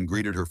apron and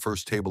greeted her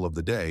first table of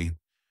the day,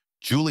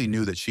 Julie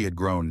knew that she had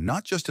grown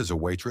not just as a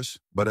waitress,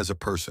 but as a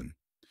person.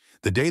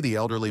 The day the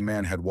elderly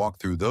man had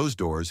walked through those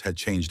doors had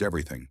changed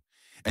everything,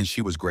 and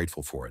she was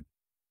grateful for it.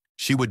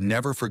 She would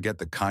never forget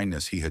the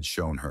kindness he had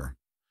shown her,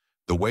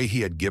 the way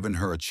he had given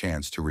her a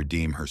chance to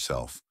redeem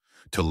herself,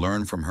 to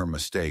learn from her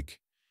mistake,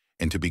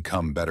 and to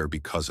become better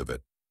because of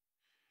it.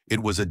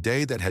 It was a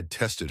day that had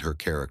tested her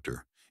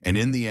character, and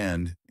in the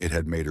end, it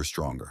had made her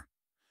stronger.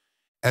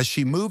 As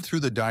she moved through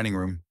the dining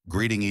room,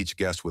 greeting each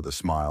guest with a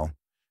smile,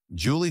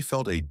 Julie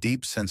felt a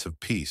deep sense of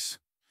peace.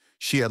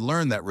 She had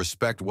learned that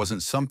respect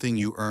wasn't something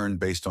you earned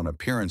based on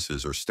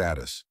appearances or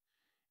status.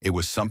 It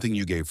was something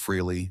you gave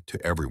freely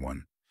to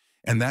everyone.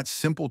 And that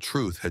simple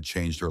truth had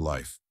changed her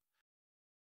life.